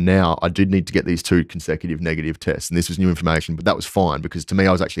 now I did need to get these 2 consecutive negative tests. And this was new information, but that was fine because to me,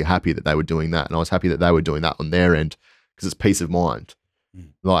 I was actually happy that they were doing that. And I was happy that they were doing that on their end because it's peace of mind.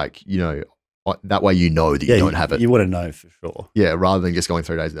 Like, that way you know that you don't have it. You want to know for sure. Yeah, rather than just going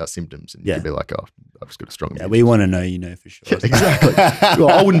 3 days without symptoms and you could be like, oh, I've just got a strong immune we want to know you know for sure. Yeah, exactly. Well,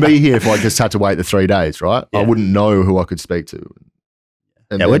 I wouldn't be here if I just had to wait the 3 days, right? I wouldn't know who I could speak to.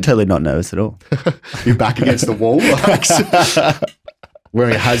 And we're totally not nervous at all. You're back against the wall, like,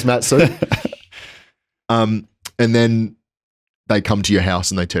 wearing a hazmat suit. And then they come to your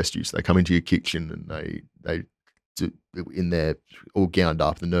house and they test you. So they come into your kitchen and they do, in there all gowned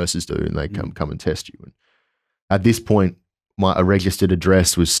up, the nurses do, and they come and test you. And at this point, a registered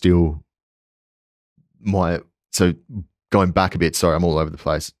address was still so going back a bit, sorry, I'm all over the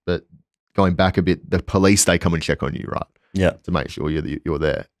place, but going back a bit, the police, they come and check on you, right? Yeah. To make sure you're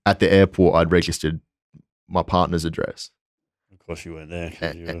there. At the airport, I'd registered my partner's address. Of course you weren't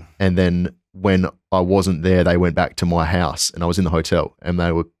there. And then when I wasn't there, they went back to my house and I was in the hotel and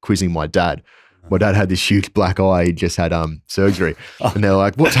they were quizzing my dad. My dad had this huge black eye. He just had surgery. And they're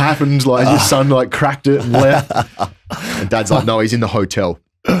like, what's happened? Like, your son like cracked it and left. And Dad's like, no, he's in the hotel.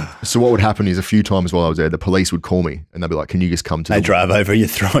 So what would happen is a few times while I was there, the police would call me and they'd be like, can you just come to They drive over, you're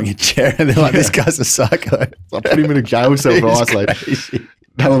throwing a chair and they're like, this guy's a psycho. I put him in a jail cell for isolation.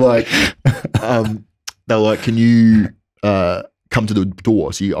 They were like, can you come to the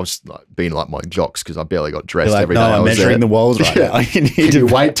door? So I was like being like my jocks because I barely got dressed every day. I'm measuring the walls right now. Can you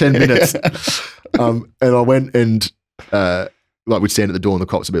wait 10 minutes? And I went and we'd stand at the door and the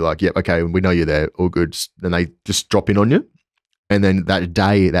cops would be like, yep, okay, we know you're there, all good. Then they just drop in on you. And then that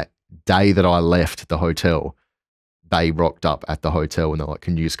day that I left the hotel, they rocked up at the hotel and they're like,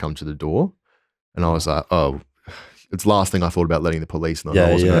 can you just come to the door? And I was like, oh, it's the last thing I thought about letting the police know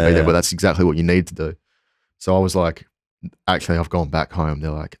I wasn't going to be there, but that's exactly what you need to do. So I was like, actually, I've gone back home.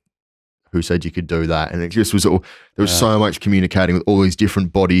 They're like, who said you could do that? And it just was all, there was so much communicating with all these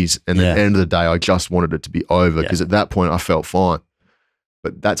different bodies. And at the end of the day, I just wanted it to be over because at that point I felt fine.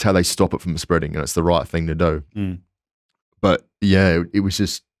 But that's how they stop it from spreading and it's the right thing to do. But yeah, it was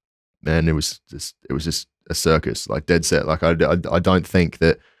just, man, it was just a circus, like dead set. Like I don't think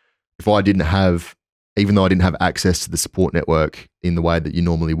that if I didn't have, even though I didn't have access to the support network in the way that you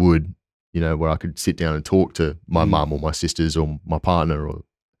normally would, you know, where I could sit down and talk to my mum or my sisters or my partner, or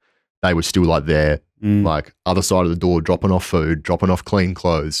they were still like there, like other side of the door, dropping off food, dropping off clean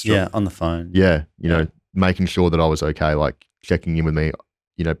clothes. On the phone. Yeah. You know, making sure that I was okay, like checking in with me.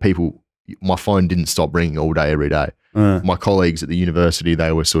 You know, people, my phone didn't stop ringing all day, every day. My colleagues at the university,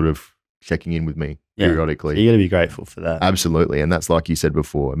 they were sort of checking in with me periodically. So you got to be grateful for that. Absolutely. And that's like you said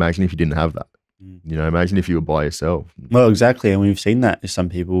before, imagine if you didn't have that. You know, imagine if you were by yourself. Well, exactly. And we've seen that with some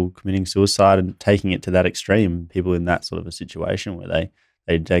people committing suicide and taking it to that extreme, people in that sort of a situation where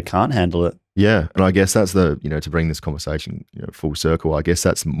they can't handle it. Yeah. And I guess that's the, you know, to bring this conversation, you know, full circle, I guess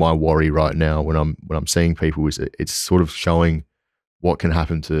that's my worry right now when I'm seeing people is it's sort of showing what can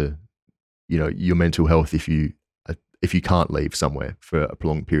happen to, you know, your mental health if you can't leave somewhere for a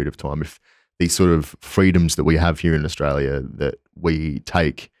prolonged period of time. If these sort of freedoms that we have here in Australia that we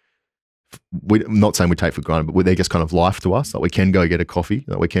take, I'm not saying we take for granted, but they're just kind of life to us. Like we can go get a coffee,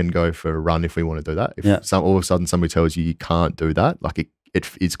 like we can go for a run if we want to do that. If all of a sudden somebody tells you can't do that, like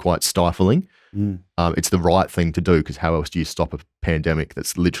it's quite stifling. It's the right thing to do because how else do you stop a pandemic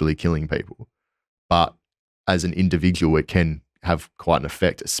that's literally killing people? But as an individual, it can have quite an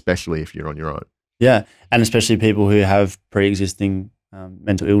effect, especially if you're on your own. Yeah, and especially people who have pre-existing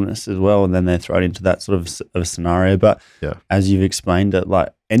mental illness as well, and then they're thrown into that sort of a scenario. But as you've explained it,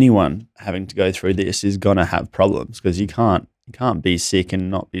 like anyone having to go through this is going to have problems because you can't be sick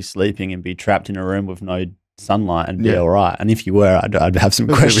and not be sleeping and be trapped in a room with no sunlight and be all right. And if you were, I'd have some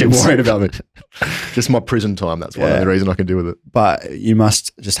questions. Be worried about it. Just my prison time. That's one of the reasons I can deal with it. But you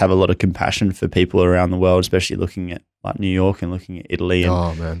must just have a lot of compassion for people around the world, especially looking at like New York and looking at Italy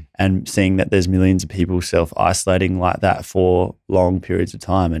and seeing that there's millions of people self-isolating like that for long periods of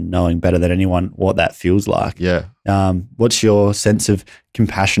time and knowing better than anyone what that feels like. Yeah. What's your sense of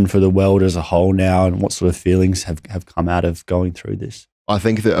compassion for the world as a whole now, and what sort of feelings have come out of going through this? I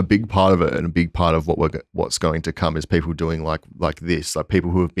think that a big part of it and a big part of what's going to come is people doing like this, like people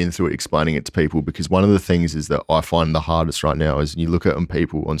who have been through it, explaining it to people. Because one of the things is that I find the hardest right now is you look at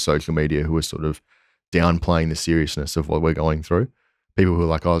people on social media who are sort of downplaying the seriousness of what we're going through. People who are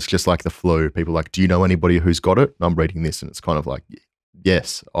like, oh, it's just like the flu. People are like, do you know anybody who's got it? And I'm reading this and it's kind of like,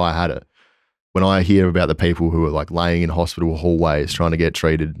 yes, I had it. When I hear about the people who are like laying in hospital hallways trying to get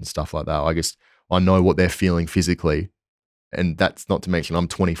treated and stuff like that, I guess I know what they're feeling physically. And that's not to mention I'm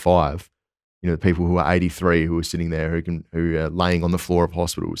 25. You know, the people who are 83 who are sitting there who are laying on the floor of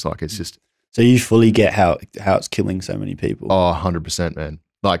hospitals. Like it's just. So you fully get how it's killing so many people. Oh, 100%, man.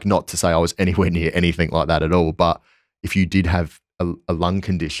 Like not to say I was anywhere near anything like that at all, but if you did have a lung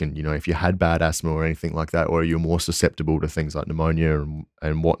condition, you know, if you had bad asthma or anything like that, or you're more susceptible to things like pneumonia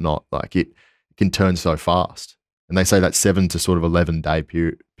and whatnot, like it can turn so fast. And they say that 7 to sort of 11-day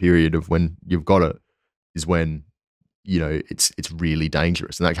period of when you've got it is when, you know, it's really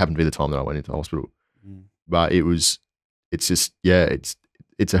dangerous. And that happened to be the time that I went into hospital. But it's just, yeah,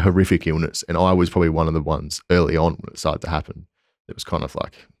 it's a horrific illness. And I was probably one of the ones early on when it started to happen. It was kind of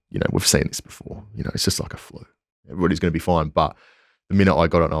like, you know, we've seen this before, you know, it's just like a flu. Everybody's going to be fine. But the minute I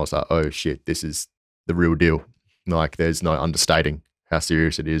got it, I was like, oh shit, this is the real deal. Like there's no understating how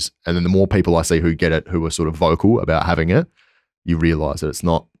serious it is. And then the more people I see who get it, who are sort of vocal about having it, you realize that it's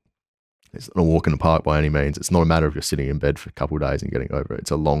not a walk in the park by any means. It's not a matter of just sitting in bed for a couple of days and getting over it.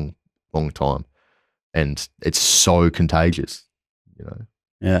 It's a long, long time. And it's so contagious, you know?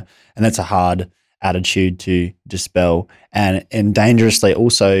 Yeah. And that's a hard attitude to dispel, and dangerously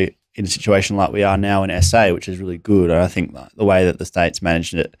also in a situation like we are now in SA, which is really good. And I think the way that the states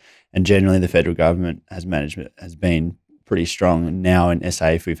managed it, and generally the federal government has managed it, has been pretty strong. And now in SA,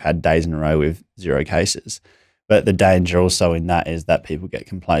 if we've had days in a row with 0 cases. But the danger also in that is that people get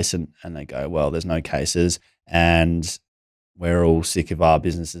complacent and they go, well, there's no cases and we're all sick of our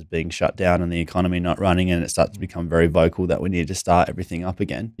businesses being shut down and the economy not running, and it starts to become very vocal that we need to start everything up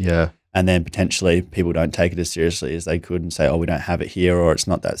again. Yeah. And then potentially people don't take it as seriously as they could and say, oh, we don't have it here, or it's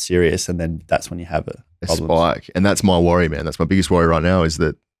not that serious. And then that's when you have a spike. And that's my worry, man. That's my biggest worry right now is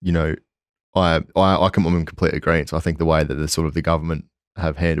that, you know, I'm in complete agreement. So I think the way that the government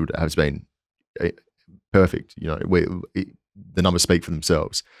have handled it has been perfect. You know, the numbers speak for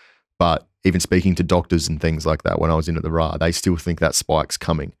themselves. But even speaking to doctors and things like that, when I was in at the RA, they still think that spike's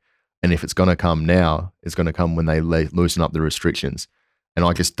coming. And if it's going to come now, it's going to come when they loosen up the restrictions. And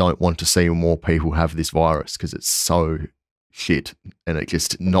I just don't want to see more people have this virus because it's so shit and it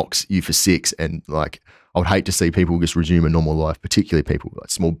just knocks you for 6. And like, I would hate to see people just resume a normal life, particularly people like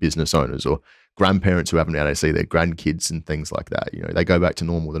small business owners or grandparents who haven't been able to see their grandkids and things like that. You know, they go back to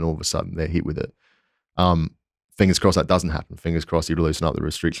normal, then all of a sudden they're hit with it. Fingers crossed that doesn't happen. Fingers crossed you loosen up the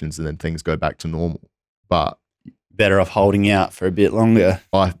restrictions and then things go back to normal. But better off holding out for a bit longer.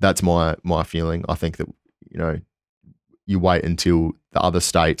 That's my feeling. I think that, you know, you wait until the other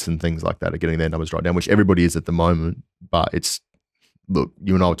states and things like that are getting their numbers right down, which everybody is at the moment. But look,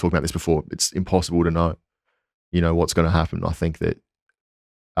 you and I were talking about this before. It's impossible to know, you know, what's going to happen. I think that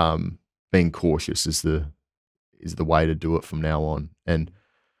being cautious is the way to do it from now on. And,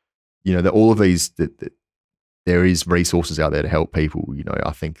 you know, all of these there is resources out there to help people. You know,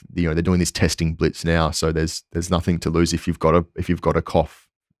 I think, you know, they're doing this testing blitz now, so there's nothing to lose if you've got a cough.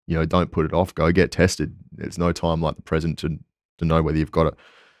 You know, don't put it off. Go get tested. There's no time like the present to know whether you've got it.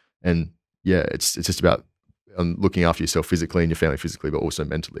 And yeah, it's just about looking after yourself physically and your family physically, but also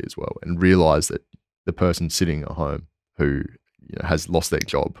mentally as well. And realize that the person sitting at home who, you know, has lost their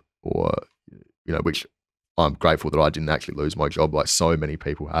job, or, you know, which I'm grateful that I didn't actually lose my job like so many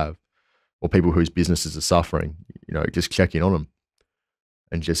people have, or people whose businesses are suffering, you know, just check in on them.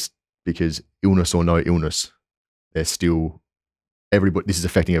 And just because illness or no illness, they're still everybody. This is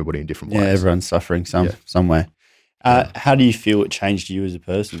affecting everybody in different ways. Yeah, everyone's suffering somewhere. How do you feel it changed you as a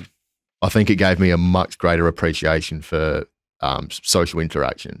person? I think it gave me a much greater appreciation for social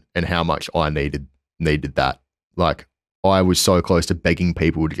interaction and how much I needed that. Like, I was so close to begging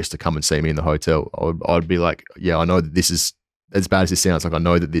people just to come and see me in the hotel. I'd be like, yeah, I know that this is, as bad as it sounds, like I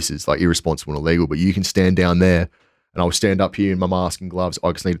know that this is like irresponsible and illegal, but you can stand down there and I'll stand up here in my mask and gloves.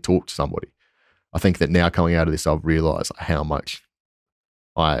 I just need to talk to somebody. I think that now coming out of this, I've realized how much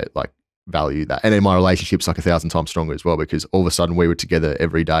I like value that. And then my relationship's like 1,000 times stronger as well, because all of a sudden we were together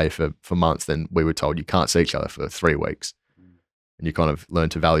every day for months. Then we were told you can't see each other for 3 weeks. And you kind of learn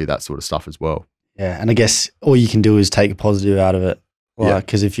to value that sort of stuff as well. Yeah. And I guess all you can do is take a positive out of it. Like,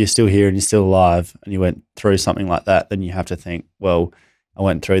 because if you're still here and you're still alive and you went through something like that, then you have to think, well, I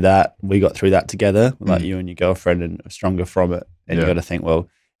went through that. We got through that together, like you and your girlfriend, and are stronger from it. And you got to think, well,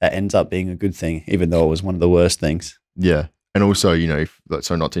 that ends up being a good thing, even though it was one of the worst things. Yeah. And also, you know,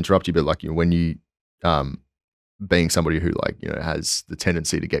 sorry not to interrupt you, but like, you know, when you, being somebody who like, you know, has the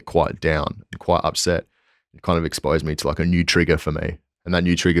tendency to get quite down and quite upset, it kind of exposed me to like a new trigger for me. And that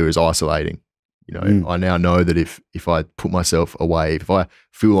new trigger is isolating. You know, I now know that if I put myself away, if I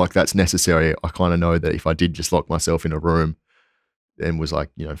feel like that's necessary, I kind of know that if I did just lock myself in a room and was like,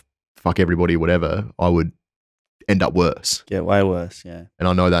 you know, fuck everybody, whatever, I would end up worse. Get way worse, yeah. And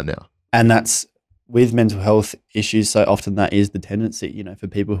I know that now. And that's with mental health issues, so often that is the tendency, you know, for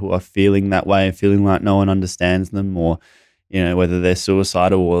people who are feeling that way, feeling like no one understands them, or, you know, whether they're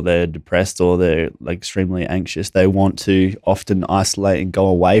suicidal or they're depressed or they're like extremely anxious, they want to often isolate and go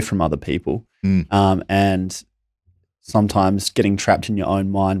away from other people. And sometimes getting trapped in your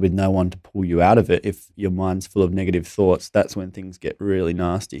own mind with no one to pull you out of it. If your mind's full of negative thoughts, that's when things get really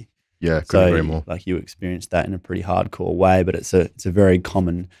nasty. Yeah, couldn't agree more. Like you experienced that in a pretty hardcore way, but it's a very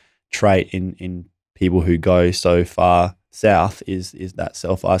common trait in people who go so far south is that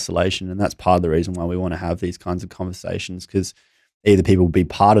self-isolation. And that's part of the reason why we want to have these kinds of conversations, because either people will be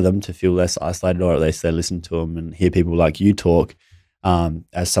part of them to feel less isolated, or at least they listen to them and hear people like you talk,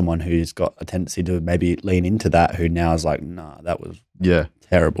 as someone who's got a tendency to maybe lean into that, who now is like, nah, that was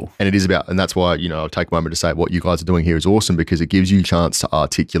terrible. And it is about, and that's why, I'll take a moment to say what you guys are doing here is awesome, because it gives you a chance to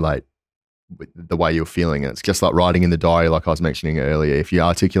articulate the way you're feeling. And it's just like writing in the diary, like I was mentioning earlier. If you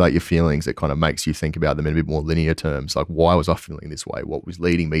articulate your feelings, it kind of makes you think about them in a bit more linear terms. Like, why was I feeling this way? What was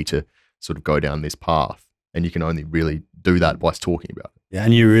leading me to sort of go down this path? And you can only really do that by talking about it. Yeah,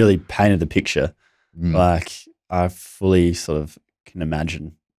 and you really painted the picture. Like, I fully sort of can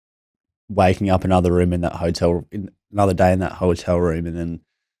imagine waking up another day in that hotel room, and then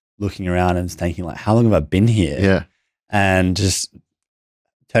looking around and thinking like, how long have I been here? Yeah. And just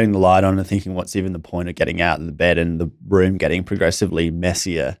turning the light on and thinking, what's even the point of getting out of the bed, and the room getting progressively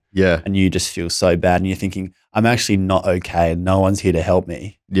messier. Yeah. And you just feel so bad, and you're thinking, I'm actually not okay and no one's here to help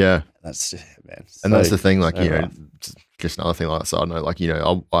me. Yeah. That's, man. And that's the thing, like, just another thing like that. So I know, like,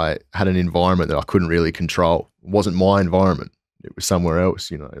 I had an environment that I couldn't really control. It wasn't my environment. It was somewhere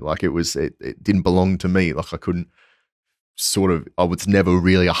else, like it didn't belong to me. Like I was never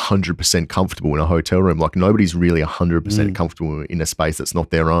really 100% comfortable in a hotel room. Like nobody's really 100% comfortable in a space that's not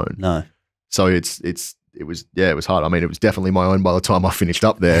their own. No. So it was hard. I mean, it was definitely my own by the time I finished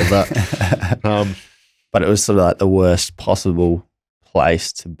up there, but, but it was sort of like the worst possible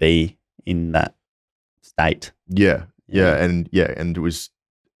place to be in that state. Yeah. And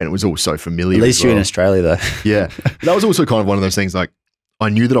it was all so familiar. At least you're in Australia though. Yeah. That was also kind of one of those things, like I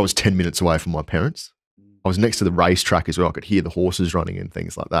knew that I was 10 minutes away from my parents. I was next to the racetrack as well. I could hear the horses running and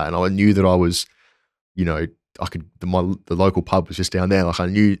things like that. And I knew that I was, the local pub was just down there. Like I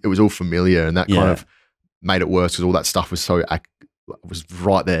knew it was all familiar, and that kind of made it worse because all that stuff was was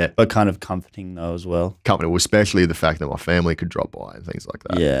right there. But kind of comforting though as well. Comfortable, especially the fact that my family could drop by and things like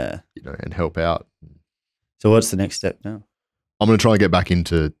that. Yeah. And help out. So what's the next step now? I'm going to try and get back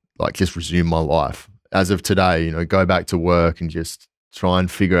into just resume my life. As of today, go back to work and just try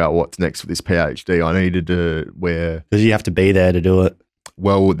and figure out what's next for this PhD. I needed to because you have to be there to do it.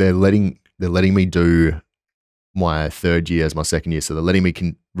 Well, they're letting me do my third year as my second year. So they're letting me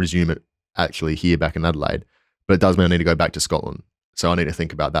resume it actually here back in Adelaide, but it does mean I need to go back to Scotland. So I need to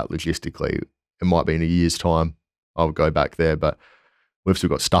think about that logistically. It might be in a year's time I'll go back there, but we've still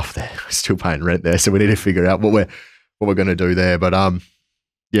got stuff there. We're still paying rent there. So we need to figure out what we're going to do there. But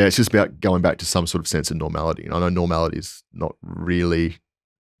it's just about going back to some sort of sense of normality. And I know normality is not really,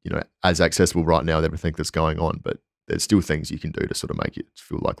 as accessible right now with everything that's going on, but there's still things you can do to sort of make it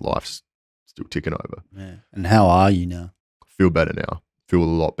feel like life's still ticking over. Yeah. And how are you now? Feel better now. Feel a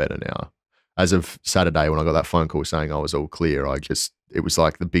lot better now. As of Saturday, when I got that phone call saying I was all clear, it was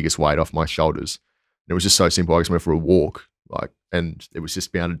like the biggest weight off my shoulders. And it was just so simple. I just went for a walk, and it was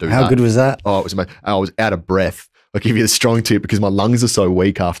just being able to do that. How good was that? Oh, it was amazing. I was out of breath. I'll give you the strong tip because my lungs are so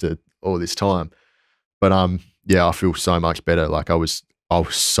weak after all this time. But I feel so much better. Like I was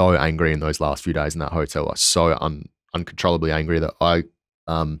so angry in those last few days in that hotel. I was so uncontrollably angry that I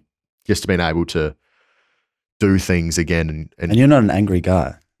just been able to do things again. And you're not an angry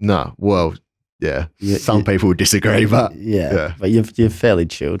guy. No, well, yeah. Some people would disagree, but yeah. But you're fairly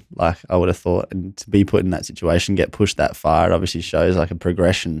chilled. Like I would have thought, and to be put in that situation, get pushed that far, it obviously shows like a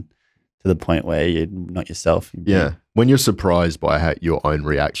progression to the point where you're not yourself. Yeah. When you're surprised by your own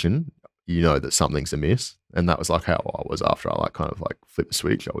reaction, you know that something's amiss. And that was like how I was after I flipped the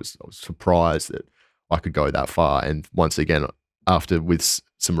switch. I was surprised that I could go that far. And once again, after with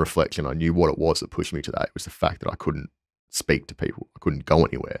some reflection, I knew what it was that pushed me to that. It was the fact that I couldn't speak to people. I couldn't go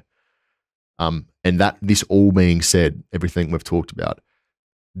anywhere. And that this all being said, everything we've talked about,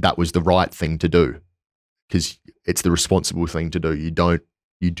 that was the right thing to do because it's the responsible thing to do. You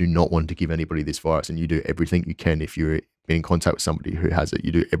do not want to give anybody this virus, and you do everything you can. If you're in contact with somebody who has it,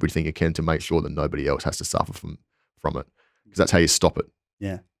 you do everything you can to make sure that nobody else has to suffer from it, because that's how you stop it.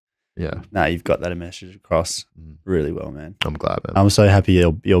 Yeah. Yeah. No, you've got that message across really well, man. I'm glad, man. I'm so happy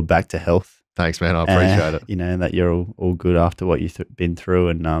you're back to health. Thanks, man. I appreciate it. That you're all good after what you've been through,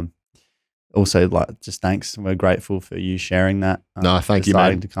 and also just thanks. We're grateful for you sharing that. No, thank you,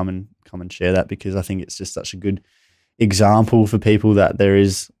 man. Deciding to come and share that, because I think it's just such a good example for people that there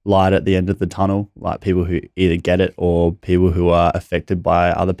is light at the end of the tunnel, like people who either get it or people who are affected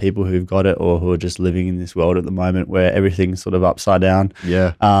by other people who've got it or who are just living in this world at the moment where everything's sort of upside down.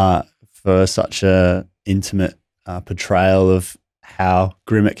 Yeah. For such a intimate portrayal of how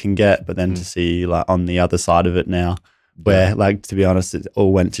grim it can get, but then to see like on the other side of it now, where like, to be honest, it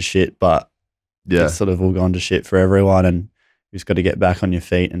all went to shit, but it's sort of all gone to shit for everyone, and you just got to get back on your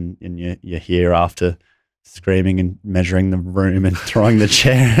feet, and you're here after screaming and measuring the room and throwing the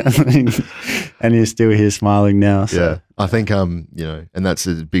chair and you're still here smiling now. So. Yeah, I think, you know, and that's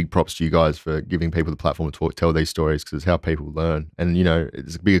a big props to you guys for giving people the platform to tell these stories, because it's how people learn. And, you know, it's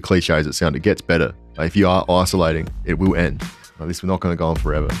as big a cliche as it sounds, it gets better. Like, if you are isolating, it will end. Like, this is not going to go on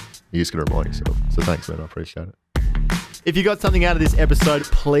forever. You just got to remind yourself. So thanks, man. I appreciate it. If you got something out of this episode,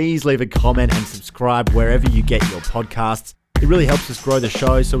 please leave a comment and subscribe wherever you get your podcasts. It really helps us grow the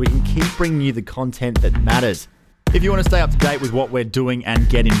show so we can keep bringing you the content that matters. If you want to stay up to date with what we're doing and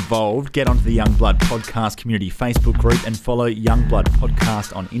get involved, get onto the Youngblood Podcast Community Facebook group and follow Youngblood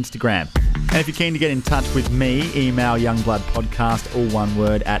Podcast on Instagram. And if you're keen to get in touch with me, email youngbloodpodcast, all one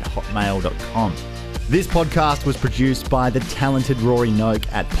word, @hotmail.com. This podcast was produced by the talented Rory Noak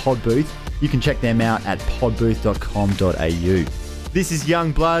at Podbooth. You can check them out at podbooth.com.au. This is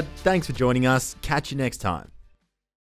Youngblood. Thanks for joining us. Catch you next time.